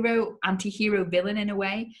Byronic hero, anti-hero villain in a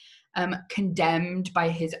way, condemned by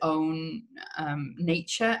his own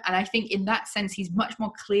nature. And I think in that sense, he's much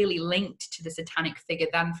more clearly linked to the satanic figure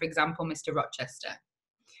than, for example, Mr. Rochester.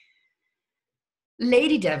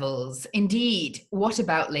 Lady Devils, indeed. What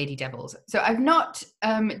about Lady Devils? So I've not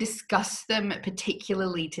discussed them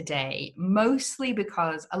particularly today, mostly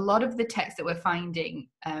because a lot of the texts that we're finding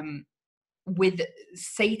with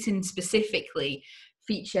Satan specifically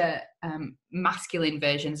feature masculine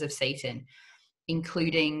versions of Satan,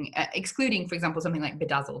 excluding, for example, something like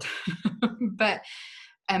Bedazzled. But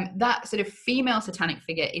that sort of female satanic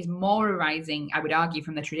figure is more arising, I would argue,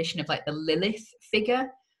 from the tradition of like the Lilith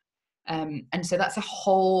figure. And so that's a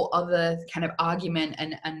whole other kind of argument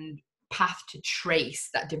and path to trace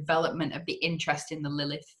that development of the interest in the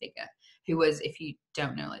Lilith figure, who was, if you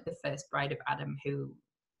don't know, like the first bride of Adam, who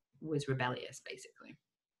was rebellious, basically.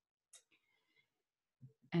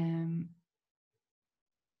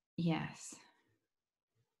 Yes.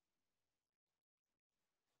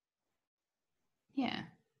 Yeah.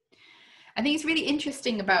 I think it's really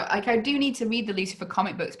interesting about, like, I do need to read the Lucifer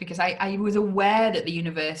comic books because I was aware that the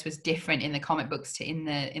universe was different in the comic books to in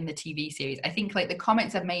the TV series. I think like the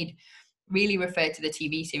comments I've made really refer to the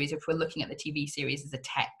TV series if we're looking at the TV series as a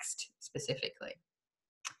text specifically.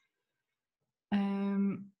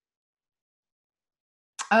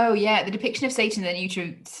 Oh yeah, the depiction of Satan in the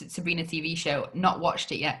new Sabrina TV show. Not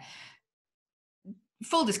watched it yet.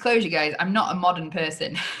 Full disclosure, guys, I'm not a modern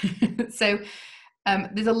person. So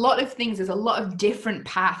there's a lot of things, there's a lot of different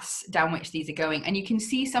paths down which these are going. And you can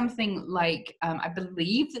see something like, I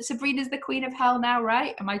believe that Sabrina's the Queen of Hell now,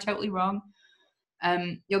 right? Am I totally wrong?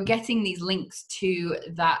 You're getting these links to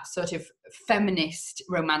that sort of feminist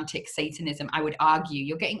romantic Satanism, I would argue.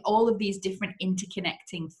 You're getting all of these different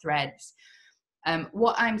interconnecting threads.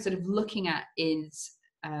 What I'm sort of looking at is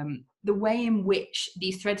the way in which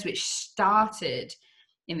these threads, which started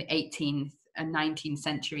in the 18th and 19th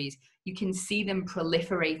centuries, you can see them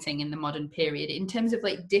proliferating in the modern period in terms of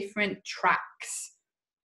like different tracks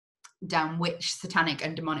down which satanic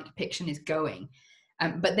and demonic depiction is going.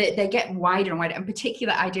 But they get wider and wider, and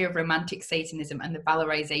particular idea of romantic Satanism and the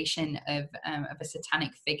valorization of a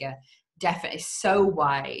satanic figure definitely is so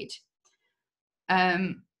wide.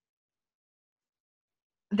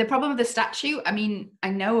 The problem with the statue, I mean, I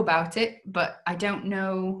know about it, but I don't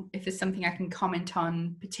know if there's something I can comment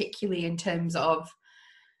on, particularly in terms of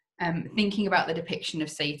thinking about the depiction of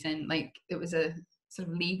Satan. Like, it was a sort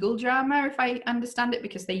of legal drama, if I understand it,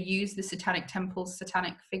 because they used the Satanic Temple's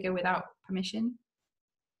satanic figure without permission.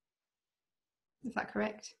 Is that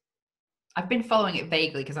correct? I've been following it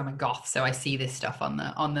vaguely because I'm a goth, so I see this stuff on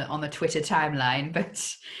the Twitter timeline.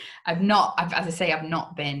 But I've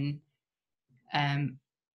not been.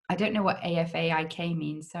 I don't know what AFAIK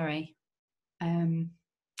means. Sorry.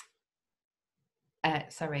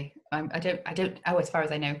 Sorry. I don't. Oh, as far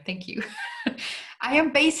as I know. Thank you. I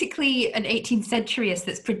am basically an 18th centuryist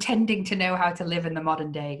that's pretending to know how to live in the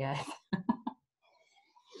modern day, guys.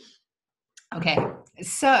 Okay,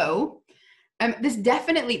 so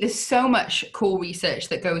there's so much cool research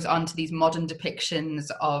that goes on to these modern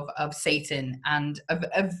depictions of Satan and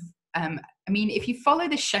I mean, if you follow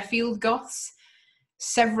the Sheffield Goths,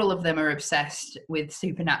 several of them are obsessed with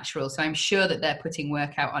supernatural, so I'm sure that they're putting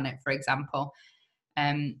work out on it, for example.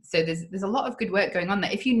 So there's a lot of good work going on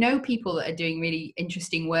there. If you know people that are doing really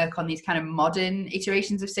interesting work on these kind of modern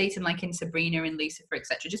iterations of Satan, like in Sabrina and Lucifer,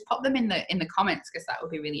 etc., just pop them in the comments, because that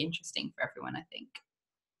would be really interesting for everyone, I think.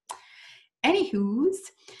 Anywho's,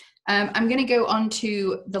 I'm going to go on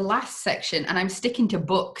to the last section, and I'm sticking to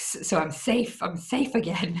books, so I'm safe. I'm safe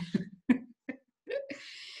again.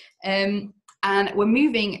 And we're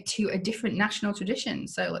moving to a different national tradition.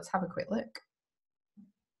 So let's have a quick look.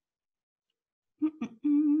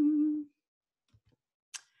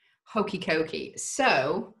 Hokey cokey.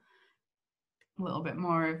 So a little bit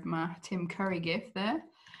more of my Tim Curry gift there.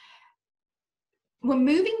 We're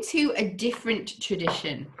moving to a different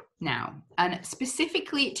tradition now, and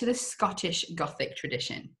specifically to the Scottish Gothic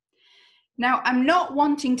tradition. Now, I'm not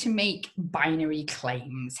wanting to make binary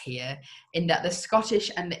claims here in that the Scottish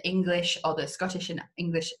and the English, or the Scottish and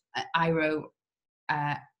English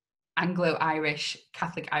Anglo-Irish,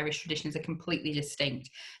 Catholic Irish traditions are completely distinct.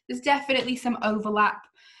 There's definitely some overlap,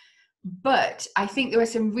 but I think there are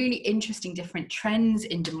some really interesting different trends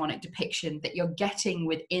in demonic depiction that you're getting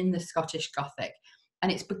within the Scottish Gothic.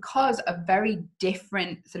 And it's because of very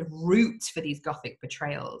different sort of roots for these Gothic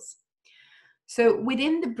portrayals. So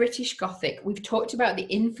within the British Gothic, we've talked about the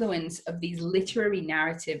influence of these literary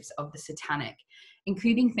narratives of the satanic,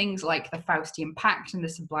 including things like the Faustian Pact and the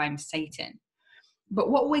Sublime Satan. But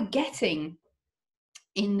what we're getting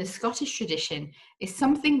in the Scottish tradition is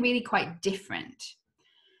something really quite different.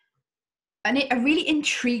 And a really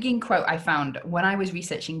intriguing quote I found when I was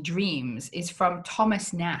researching dreams is from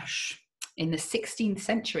Thomas Nash in the 16th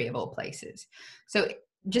century of all places. So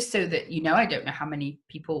just so that you know, I don't know how many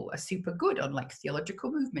people are super good on like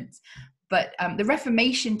theological movements, but the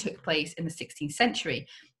Reformation took place in the 16th century.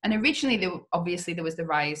 And originally, there was the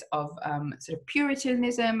rise of sort of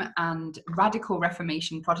Puritanism and radical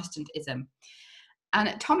Reformation Protestantism.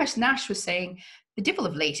 And Thomas Nash was saying, the devil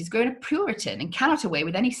of late is grown a Puritan and cannot away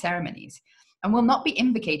with any ceremonies, and will not be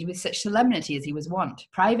invocated with such solemnity as he was wont.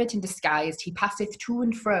 Private and disguised, he passeth to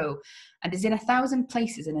and fro, and is in 1,000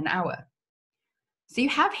 places in an hour. So you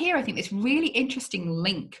have here, I think, this really interesting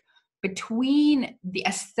link between the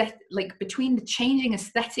between the changing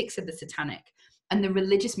aesthetics of the satanic and the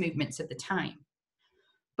religious movements of the time.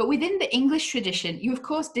 But within the English tradition, you of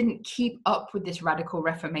course didn't keep up with this radical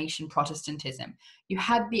Reformation Protestantism. You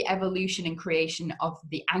had the evolution and creation of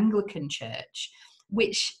the Anglican Church,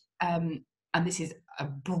 which, and this is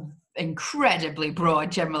an incredibly broad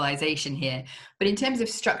generalization here, but in terms of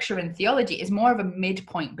structure and theology, is more of a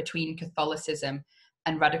midpoint between Catholicism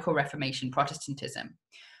and radical Reformation Protestantism.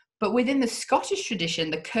 But within the Scottish tradition,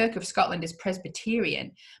 the Kirk of Scotland is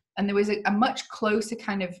Presbyterian, and there was a much closer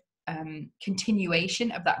kind of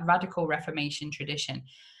continuation of that radical Reformation tradition,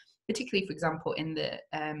 particularly, for example, in the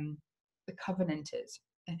Covenanters,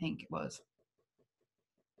 I think it was.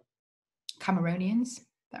 Cameronians, is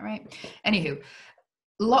that right? Anywho,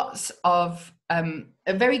 lots of a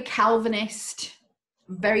very Calvinist,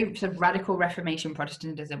 very sort of radical Reformation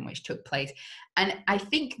Protestantism which took place. And I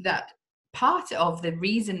think that part of the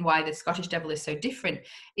reason why the Scottish devil is so different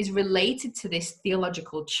is related to this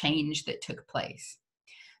theological change that took place.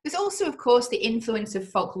 There's also, of course, the influence of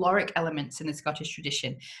folkloric elements in the Scottish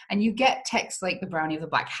tradition. And you get texts like The Brownie of the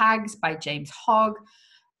Black Hags by James Hogg,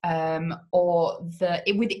 or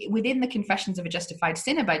within the Confessions of a Justified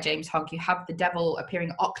Sinner by James Hogg, you have the devil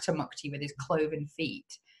appearing octomukti with his cloven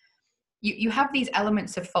feet. You have these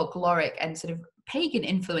elements of folkloric and sort of pagan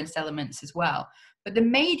influenced elements as well. But the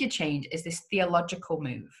major change is this theological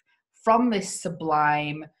move from this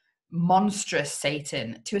sublime, monstrous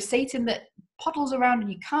Satan to a Satan that poddles around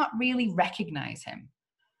and you can't really recognize him.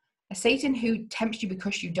 A Satan who tempts you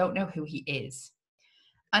because you don't know who he is.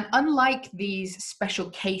 And unlike these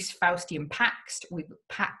special case Faustian pacts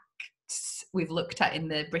we've looked at in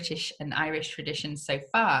the British and Irish traditions so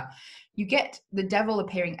far, you get the devil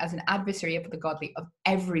appearing as an adversary of the godly of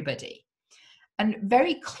everybody. And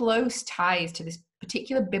very close ties to this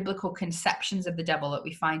particular biblical conceptions of the devil that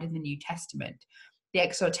we find in the New Testament. The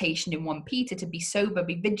exhortation in 1 Peter to be sober,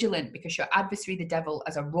 be vigilant, because your adversary, the devil,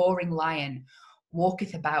 as a roaring lion,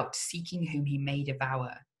 walketh about, seeking whom he may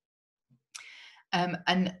devour.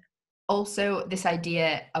 And also this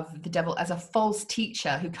idea of the devil as a false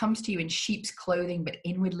teacher who comes to you in sheep's clothing, but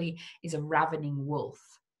inwardly is a ravening wolf.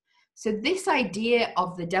 So this idea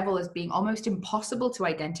of the devil as being almost impossible to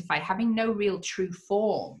identify, having no real true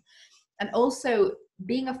form, and also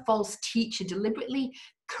being a false teacher, deliberately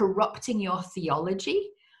corrupting your theology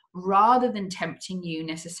rather than tempting you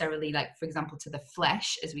necessarily, like, for example, to the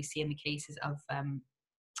flesh, as we see in the cases of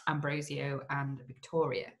Ambrosio and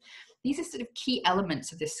Victoria. These are sort of key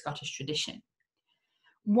elements of this Scottish tradition.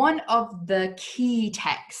 One of the key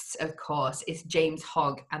texts, of course, is James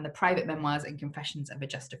Hogg and the Private Memoirs and Confessions of a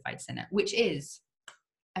Justified Sinner, which is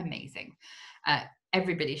amazing.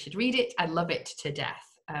 Everybody should read it. I love it to death.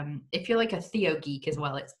 If you're like a Theo geek as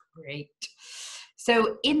well, it's Great.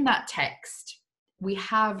 So in that text, we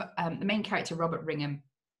have the main character, Robert Ringham,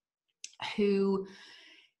 who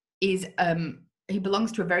is he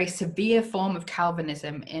belongs to a very severe form of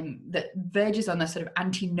Calvinism that verges on a sort of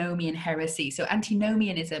antinomian heresy. So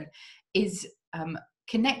antinomianism is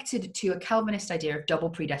connected to a Calvinist idea of double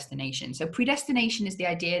predestination. So predestination is the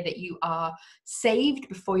idea that you are saved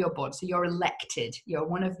before you're born. So you're elected. You're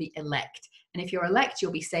one of the elect. And if you're elect,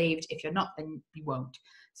 you'll be saved. If you're not, then you won't.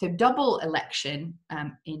 So double election,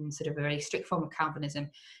 in sort of a very strict form of Calvinism,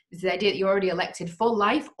 is the idea that you're already elected for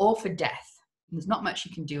life or for death. And there's not much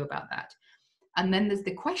you can do about that. And then there's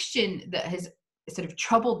the question that has sort of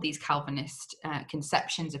troubled these Calvinist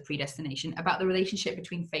conceptions of predestination about the relationship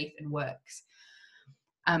between faith and works.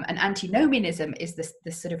 And antinomianism is this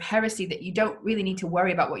sort of heresy that you don't really need to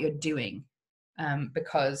worry about what you're doing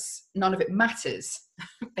because none of it matters,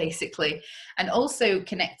 basically. And also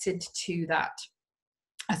connected to that,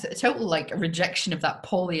 as a total like a rejection of that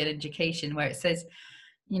Paulian education where it says,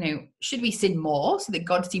 you know, should we sin more so that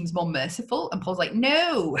God seems more merciful? And Paul's like,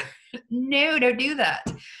 no, no, don't do that.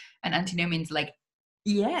 And antinomian's like,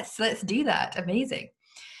 yes, let's do that. Amazing.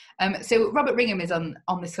 So Robert Ringham is on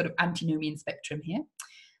this sort of antinomian spectrum here.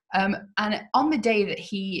 And on the day that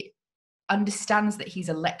he understands that he's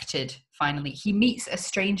elected, finally, he meets a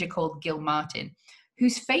stranger called Gil Martin,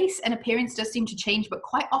 whose face and appearance does seem to change, but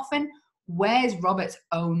quite often wears Robert's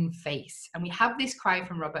own face. And we have this cry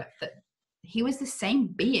from Robert that he was the same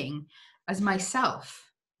being as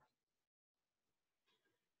myself.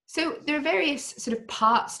 So there are various sort of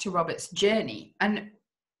parts to Robert's journey, and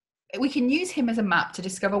we can use him as a map to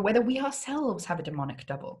discover whether we ourselves have a demonic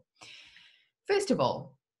double. First of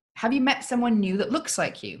all, have you met someone new that looks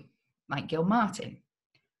like you, like Gil Martin?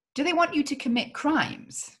 Do they want you to commit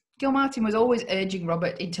crimes? Gil Martin was always urging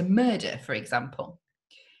Robert into murder, for example.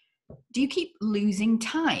 Do you keep losing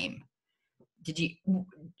time? Did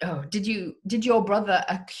your brother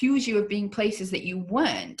accuse you of being places that you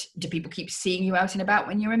weren't? Do people keep seeing you out and about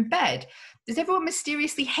when you're in bed? Does everyone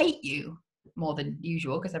mysteriously hate you? More than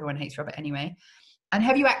usual, because everyone hates Robert anyway. And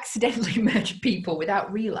have you accidentally murdered people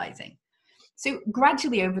without realizing? So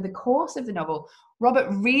gradually over the course of the novel, Robert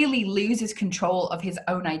really loses control of his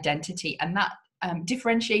own identity, and that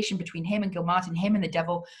differentiation between him and Gil Martin, him and the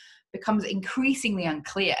devil, becomes increasingly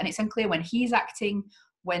unclear. And it's unclear when he's acting,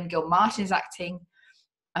 when Gil Martin is acting,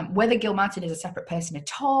 whether Gil Martin is a separate person at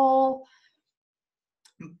all.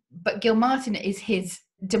 But Gil Martin is his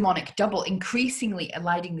demonic double, increasingly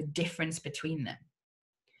eliding the difference between them.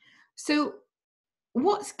 So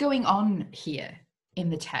what's going on here in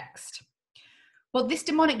the text? Well, this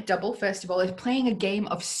demonic double, first of all, is playing a game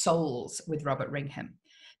of souls with Robert Ringham.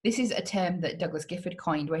 This is a term that Douglas Gifford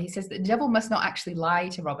coined, where he says that the devil must not actually lie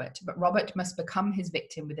to Robert, but Robert must become his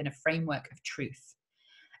victim within a framework of truth.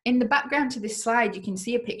 In the background to this slide, you can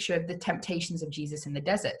see a picture of the temptations of Jesus in the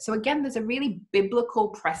desert. So again, there's a really biblical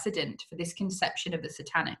precedent for this conception of the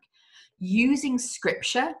satanic, using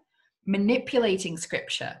scripture,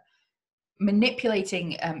 manipulating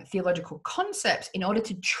theological concepts in order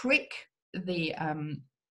to trick the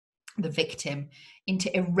victim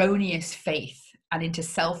into erroneous faith and into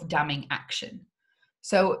self-damning action.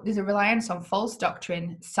 So there's a reliance on false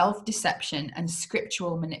doctrine, self-deception, and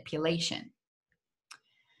scriptural manipulation.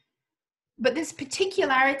 But there's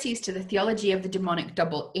particularities to the theology of the demonic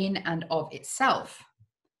double in and of itself.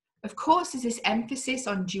 Of course, there's this emphasis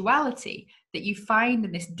on duality that you find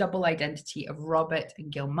in this double identity of Robert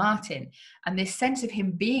and Gil Martin, and this sense of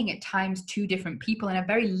him being at times two different people in a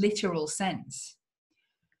very literal sense.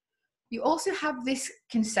 You also have this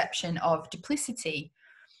conception of duplicity,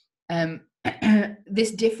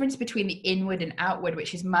 this difference between the inward and outward,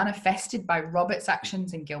 which is manifested by Robert's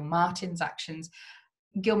actions and Gil Martin's actions.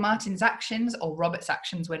 Gil Martin's actions, or Robert's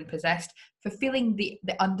actions when possessed, fulfilling the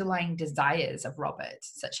underlying desires of Robert,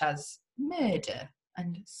 such as murder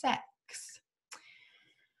and sex.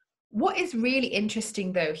 What is really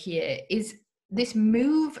interesting, though, here is this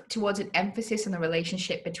move towards an emphasis on the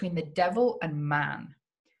relationship between the devil and man.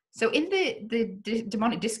 So in the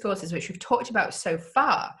demonic discourses, which we've talked about so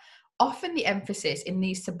far, often the emphasis in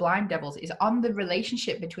these sublime devils is on the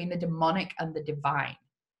relationship between the demonic and the divine.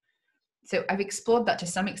 So I've explored that to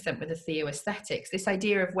some extent with the theoaesthetics, this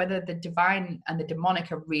idea of whether the divine and the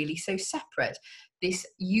demonic are really so separate, this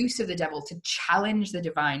use of the devil to challenge the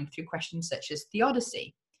divine through questions such as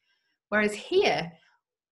theodicy. Whereas here,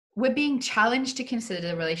 we're being challenged to consider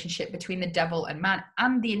the relationship between the devil and man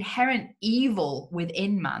and the inherent evil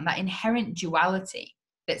within man, that inherent duality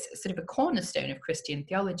that's sort of a cornerstone of Christian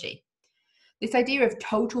theology. this idea of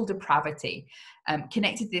total depravity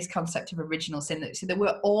connected to this concept of original sin, so that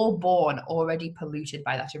we're all born already polluted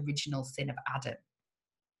by that original sin of Adam.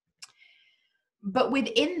 But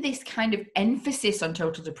within this kind of emphasis on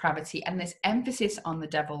total depravity and this emphasis on the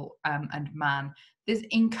devil and man, there's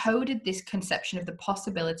encoded this conception of the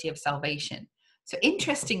possibility of salvation. So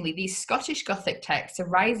interestingly, these Scottish Gothic texts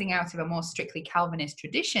arising out of a more strictly Calvinist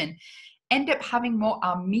tradition end up having more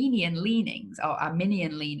Arminian leanings or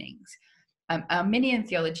Arminian leanings. Arminian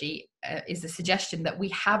theology is the suggestion that we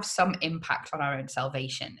have some impact on our own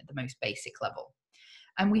salvation at the most basic level.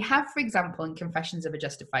 And we have, for example, in Confessions of a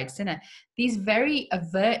Justified Sinner, these very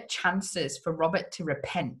overt chances for Robert to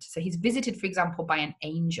repent. So he's visited, for example, by an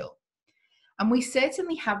angel. And we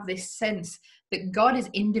certainly have this sense that God is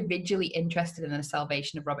individually interested in the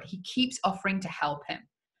salvation of Robert. He keeps offering to help him.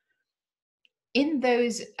 In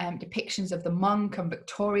those depictions of the monk and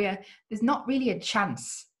Victoria, there's not really a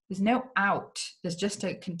chance. There's no out. There's just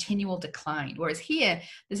a continual decline. Whereas here,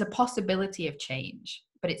 there's a possibility of change,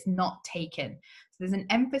 but it's not taken. So there's an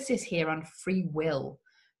emphasis here on free will,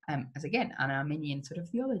 as again, an Arminian sort of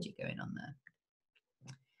theology going on there.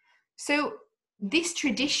 So this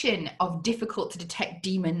tradition of difficult to detect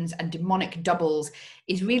demons and demonic doubles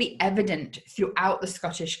is really evident throughout the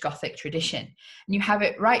Scottish Gothic tradition. And you have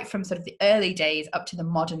it right from sort of the early days up to the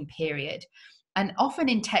modern period, and often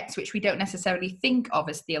in texts which we don't necessarily think of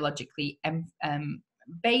as theologically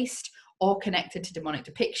based or connected to demonic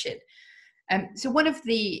depiction. So one of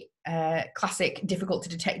the classic difficult to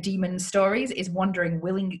detect demon stories is Wandering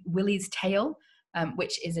Willie's Tale,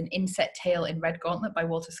 which is an inset tale in Red Gauntlet by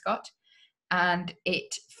Walter Scott. And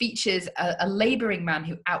it features a labouring man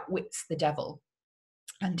who outwits the devil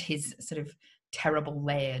and his sort of terrible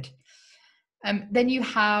laird. Then you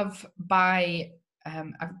have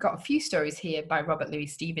I've got a few stories here by Robert Louis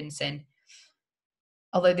Stevenson,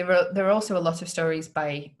 although there are also a lot of stories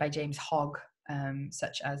by James Hogg,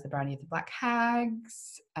 such as The Brownie of the Black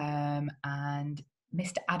Hags and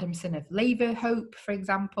Mr. Adamson of Laverhope, for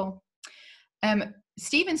example.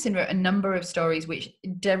 Stevenson wrote a number of stories which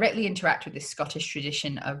directly interact with this Scottish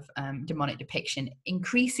tradition of demonic depiction,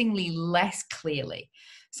 increasingly less clearly.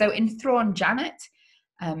 So in Thrawn Janet,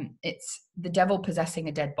 it's the devil possessing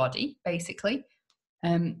a dead body, basically.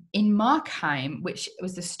 In Markheim, which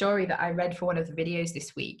was the story that I read for one of the videos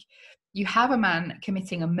this week, you have a man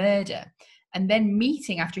committing a murder and then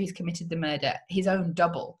meeting, after he's committed the murder, his own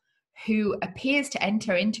double, who appears to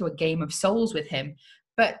enter into a game of souls with him.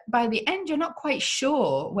 But by the end, you're not quite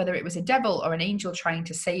sure whether it was a devil or an angel trying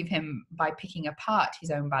to save him by picking apart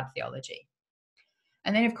his own bad theology.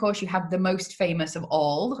 And then, of course, you have the most famous of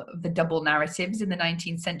all the double narratives in the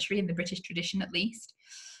 19th century, in the British tradition at least,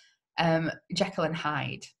 Jekyll and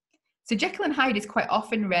Hyde. So Jekyll and Hyde is quite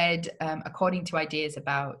often read according to ideas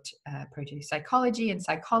about proto-psychology and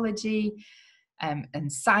psychology,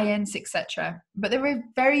 and science, etc. But there are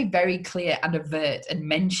very, very clear and overt and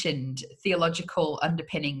mentioned theological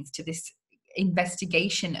underpinnings to this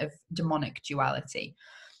investigation of demonic duality,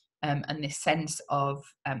 and this sense of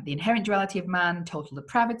the inherent duality of man, total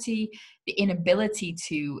depravity, the inability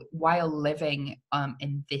to, while living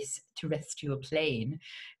in this terrestrial plane,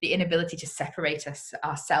 the inability to separate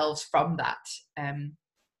ourselves from that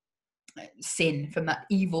sin, from that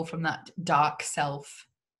evil, from that dark self.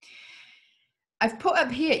 I've put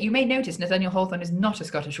up here, you may notice Nathaniel Hawthorne is not a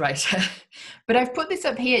Scottish writer, but I've put this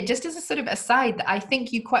up here just as a sort of aside that I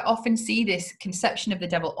think you quite often see this conception of the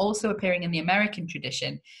devil also appearing in the American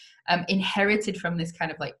tradition, inherited from this kind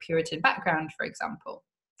of like Puritan background, for example.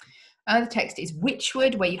 Another text is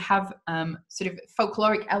Witchwood, where you have sort of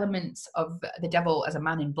folkloric elements of the devil as a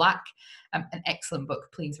man in black. An excellent book,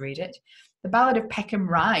 please read it. The Ballad of Peckham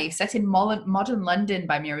Rye, set in modern London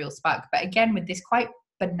by Muriel Spark, but again with this quite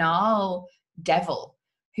banal devil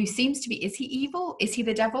who seems to be, is he evil? Is he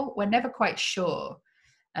the devil? We're never quite sure.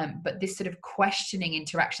 But this sort of questioning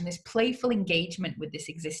interaction, this playful engagement with this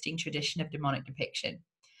existing tradition of demonic depiction.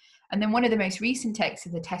 And then one of the most recent texts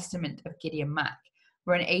is the Testament of Gideon Mack,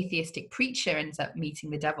 where an atheistic preacher ends up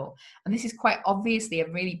meeting the devil. And this is quite obviously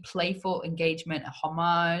a really playful engagement, a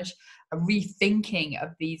homage, a rethinking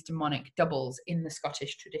of these demonic doubles in the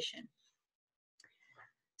Scottish tradition.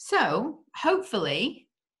 So hopefully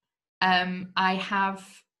I have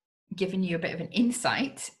given you a bit of an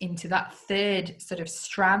insight into that third sort of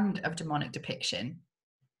strand of demonic depiction.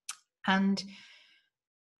 And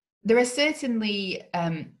there are certainly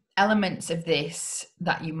elements of this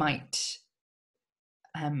that you might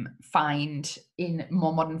find in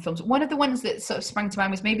more modern films. One of the ones that sort of sprang to mind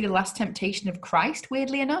was maybe The Last Temptation of Christ,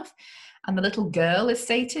 weirdly enough, and the little girl is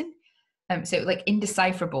Satan. So like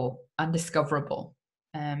indecipherable, undiscoverable.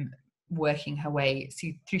 working her way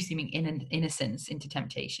through seeming innocence into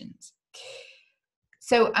temptations.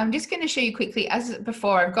 So I'm just going to show you quickly, as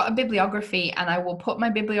before, I've got a bibliography, and I will put my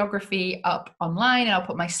bibliography up online, and I'll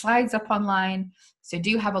put my slides up online. So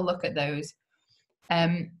do have a look at those.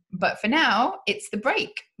 But for now, it's the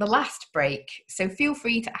break, the last break. So feel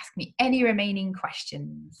free to ask me any remaining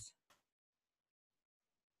questions.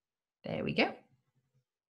 There we go.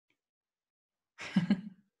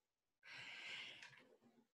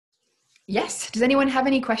 Yes, does anyone have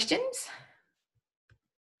any questions?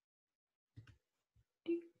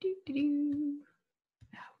 Oh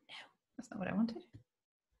no, that's not what I wanted.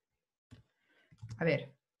 A ver.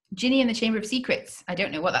 Ginny in the Chamber of Secrets. I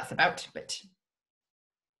don't know what that's about, but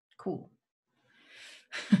cool.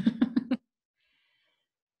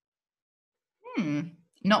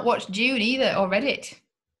 Not watched Dune either, or read it.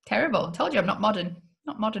 Terrible. Told you I'm not modern.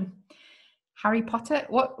 Not modern. Harry Potter?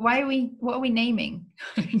 What are we naming?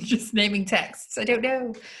 Just naming texts. I don't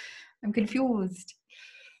know. I'm confused.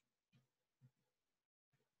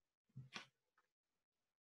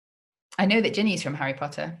 I know that Ginny is from Harry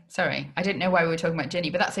Potter. Sorry, I didn't know why we were talking about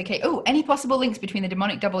Ginny, but that's okay. Oh, any possible links between the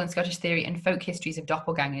demonic double in Scottish theory and folk histories of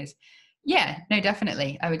doppelgangers? Yeah, no,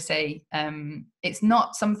 definitely. I would say it's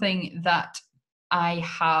not something that I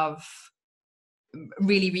have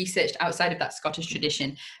really researched outside of that Scottish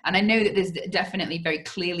tradition. And I know that there's definitely very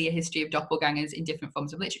clearly a history of doppelgangers in different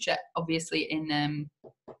forms of literature, obviously in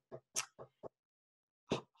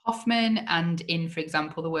Hoffman, and in, for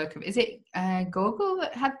example, the work of, is it Gogol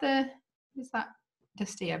that had is that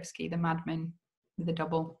Dostoevsky, the madman with the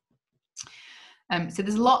double? So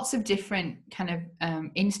there's lots of different kind of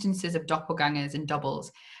instances of doppelgangers and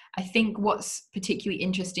doubles. I think what's particularly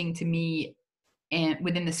interesting to me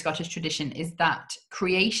within the Scottish tradition is that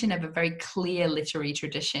creation of a very clear literary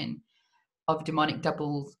tradition of demonic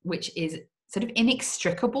doubles, which is sort of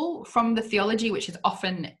inextricable from the theology, which is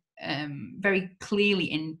often very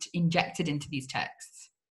clearly injected into these texts.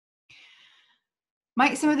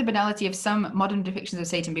 Might some of the banality of some modern depictions of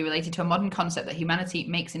Satan be related to a modern concept that humanity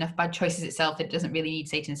makes enough bad choices itself that it doesn't really need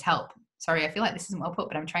Satan's help? Sorry, I feel like this isn't well put,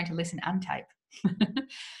 but I'm trying to listen and type.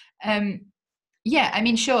 Yeah, I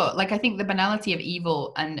mean, sure. Like, I think the banality of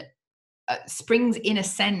evil and springs in a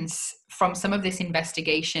sense from some of this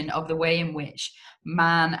investigation of the way in which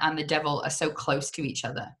man and the devil are so close to each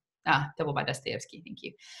other. Double by Dostoevsky, thank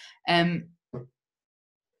you.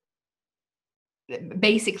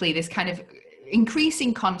 Basically, this kind of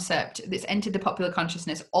increasing concept that's entered the popular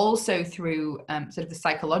consciousness also through sort of the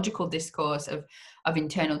psychological discourse of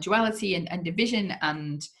internal duality and division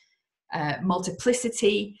and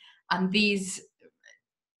multiplicity, and these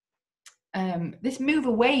this move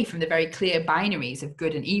away from the very clear binaries of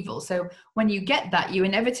good and evil. So when you get that, you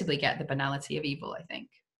inevitably get the banality of evil, I think.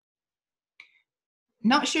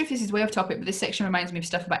 Not sure if this is way off topic, but this section reminds me of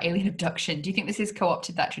stuff about alien abduction. Do you think this has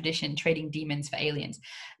co-opted that tradition, trading demons for aliens?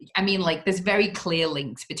 I mean, like, there's very clear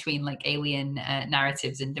links between like alien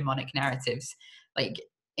narratives and demonic narratives, like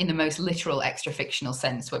in the most literal extra fictional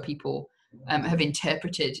sense, where people have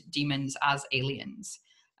interpreted demons as aliens.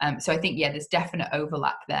 So I think, yeah, there's definite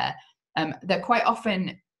overlap there. They're quite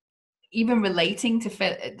often even relating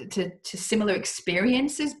to similar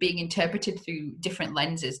experiences being interpreted through different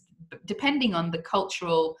lenses, depending on the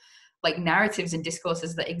cultural like narratives and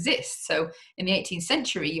discourses that exist. So in the 18th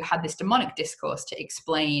century, you had this demonic discourse to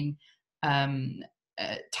explain time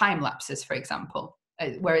lapses, for example,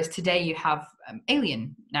 whereas today you have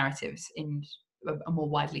alien narratives in a more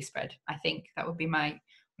widely spread. I think that would be my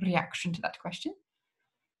reaction to that question.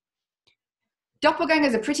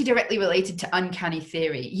 Doppelgangers are pretty directly related to uncanny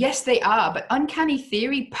theory. Yes, they are, but uncanny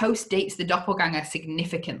theory post-dates the doppelganger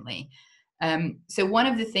significantly. So one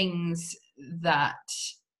of the things that,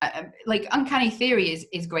 like, uncanny theory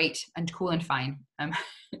is great and cool and fine,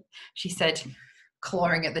 she said,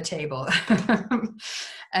 clawing at the table.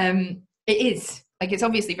 It is. Like, it's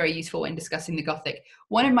obviously very useful in discussing the Gothic.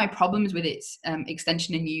 One of my problems with its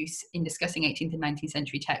extension and use in discussing 18th and 19th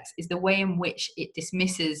century texts is the way in which it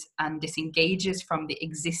dismisses and disengages from the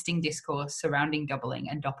existing discourse surrounding doubling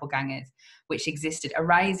and doppelgangers, which existed,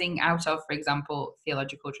 arising out of, for example,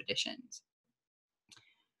 theological traditions.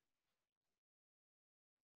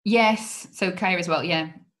 Yes, so Kaya as well, yeah.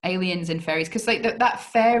 Aliens and fairies, because like that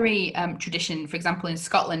fairy tradition, for example, in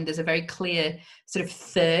Scotland, there's a very clear sort of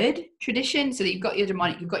third tradition. So that you've got your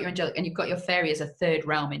demonic, you've got your angelic, and you've got your fairy as a third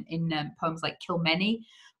realm in poems like Kilmeny,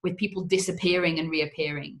 with people disappearing and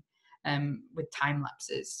reappearing with time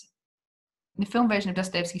lapses. The film version of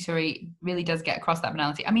Dostoevsky's story really does get across that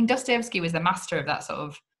banality. I mean, Dostoevsky was the master of that sort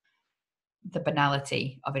of the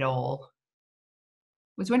banality of it all.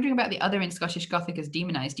 Was wondering about the other in Scottish Gothic as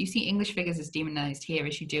demonized. Do you see English figures as demonized here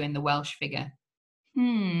as you do in the Welsh figure?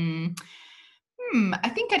 I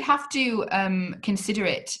think I'd have to consider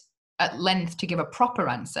it at length to give a proper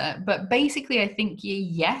answer. But basically, I think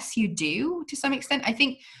yes, you do to some extent. I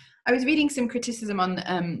think I was reading some criticism on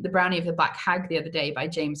the Brownie of the Black Hag the other day by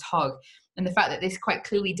James Hogg, and the fact that this quite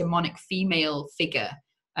clearly demonic female figure.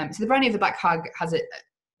 So the Brownie of the Black Hag has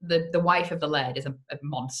the wife of the laird is a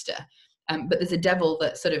monster. But there's a devil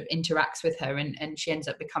that sort of interacts with her, and she ends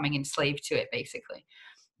up becoming enslaved to it, basically.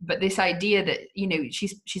 But this idea that, you know,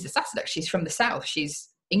 she's a Sassenach, she's from the south, she's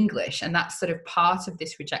English, and that's sort of part of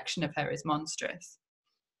this rejection of her as monstrous,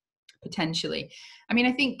 potentially. I mean,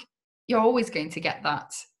 I think you're always going to get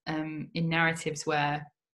that in narratives where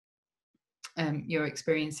you're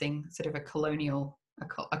experiencing sort of a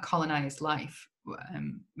colonized life,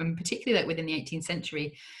 and particularly like within the 18th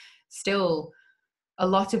century, still a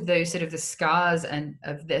lot of those sort of the scars and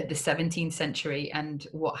of the 17th century and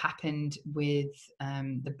what happened with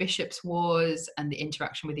the bishops' wars and the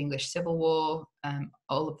interaction with English Civil War,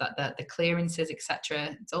 all of that, the clearances,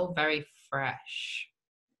 etc. It's all very fresh.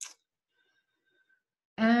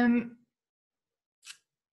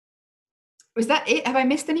 Was that it? Have I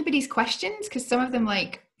missed anybody's questions? Because some of them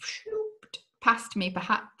like past me,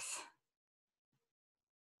 perhaps.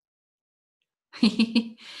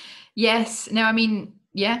 Yes. No, I mean,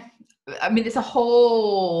 yeah. I mean, it's a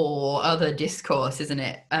whole other discourse, isn't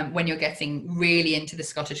it? When you're getting really into the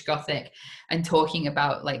Scottish Gothic and talking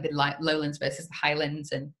about like the lowlands versus the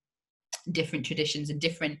highlands and different traditions and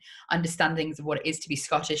different understandings of what it is to be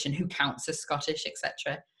Scottish and who counts as Scottish,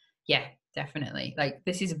 etc. Yeah, definitely. Like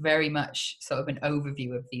this is very much sort of an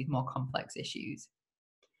overview of these more complex issues.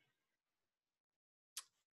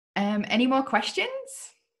 Any more questions?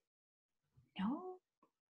 No?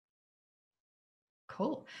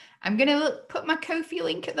 Cool. I'm going to put my Ko-fi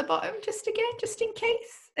link at the bottom just in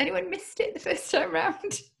case anyone missed it the first time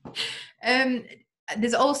around.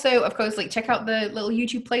 There's also, of course, like check out the little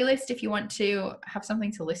YouTube playlist if you want to have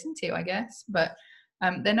something to listen to, I guess. But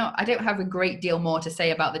I don't have a great deal more to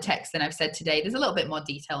say about the text than I've said today. There's a little bit more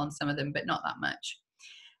detail on some of them, but not that much.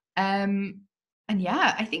 And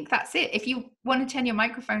yeah, I think that's it. If you want to turn your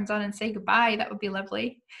microphones on and say goodbye, that would be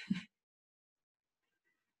lovely.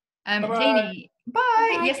 Janie,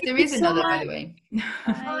 bye. Yes, there is another, by the way.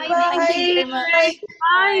 Bye. Thank you very much.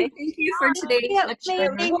 Bye. Thank you for today.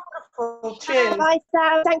 Wonderful. Cheers. Bye,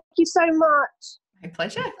 Sam. Thank you so much. My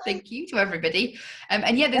pleasure. Thank you to everybody.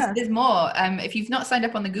 And yeah, there's more. If you've not signed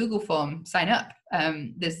up on the Google form, sign up.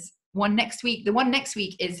 There's one next week. The one next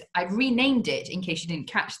week is, I've renamed it in case you didn't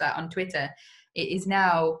catch that on Twitter. It is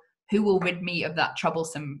now, who will rid me of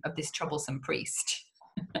this troublesome priest?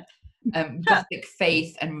 Gothic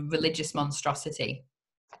faith and religious monstrosity.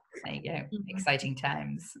 There you go. Mm-hmm. Exciting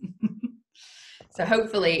times. So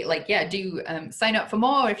hopefully, do sign up for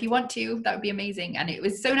more if you want to. That would be amazing. And it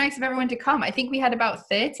was so nice of everyone to come. I think we had about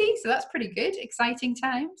 30, so that's pretty good. Exciting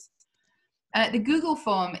times. The Google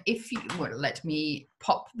form, if you let me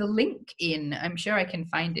pop the link in. I'm sure I can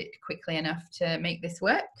find it quickly enough to make this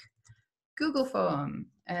work. Google form.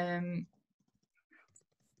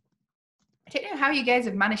 I don't know how you guys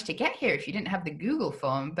have managed to get here if you didn't have the Google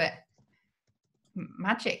form, but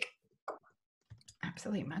magic.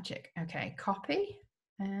 Absolute magic. Okay, copy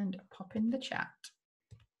and pop in the chat.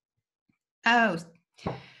 Oh,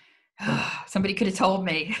 somebody could have told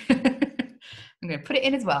me. I'm going to put it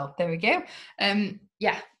in as well. There we go.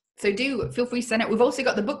 Yeah, so do feel free to sign up. We've also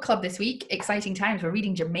got the book club this week. Exciting times. We're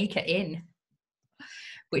reading Jamaica Inn,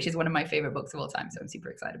 which is one of my favorite books of all time. So I'm super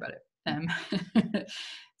excited about it.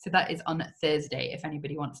 So that is on Thursday, if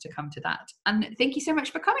anybody wants to come to that. And thank you so much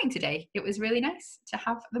for coming today. It was really nice to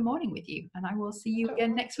have the morning with you. And I will see you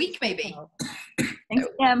again next week, maybe. Thanks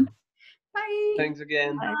again. Bye. Thanks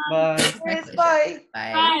again. Bye. Bye. Yes, bye.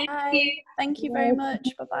 Bye. Bye. Thank you very much.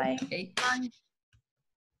 Bye-bye. Okay. Bye.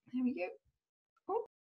 There we go.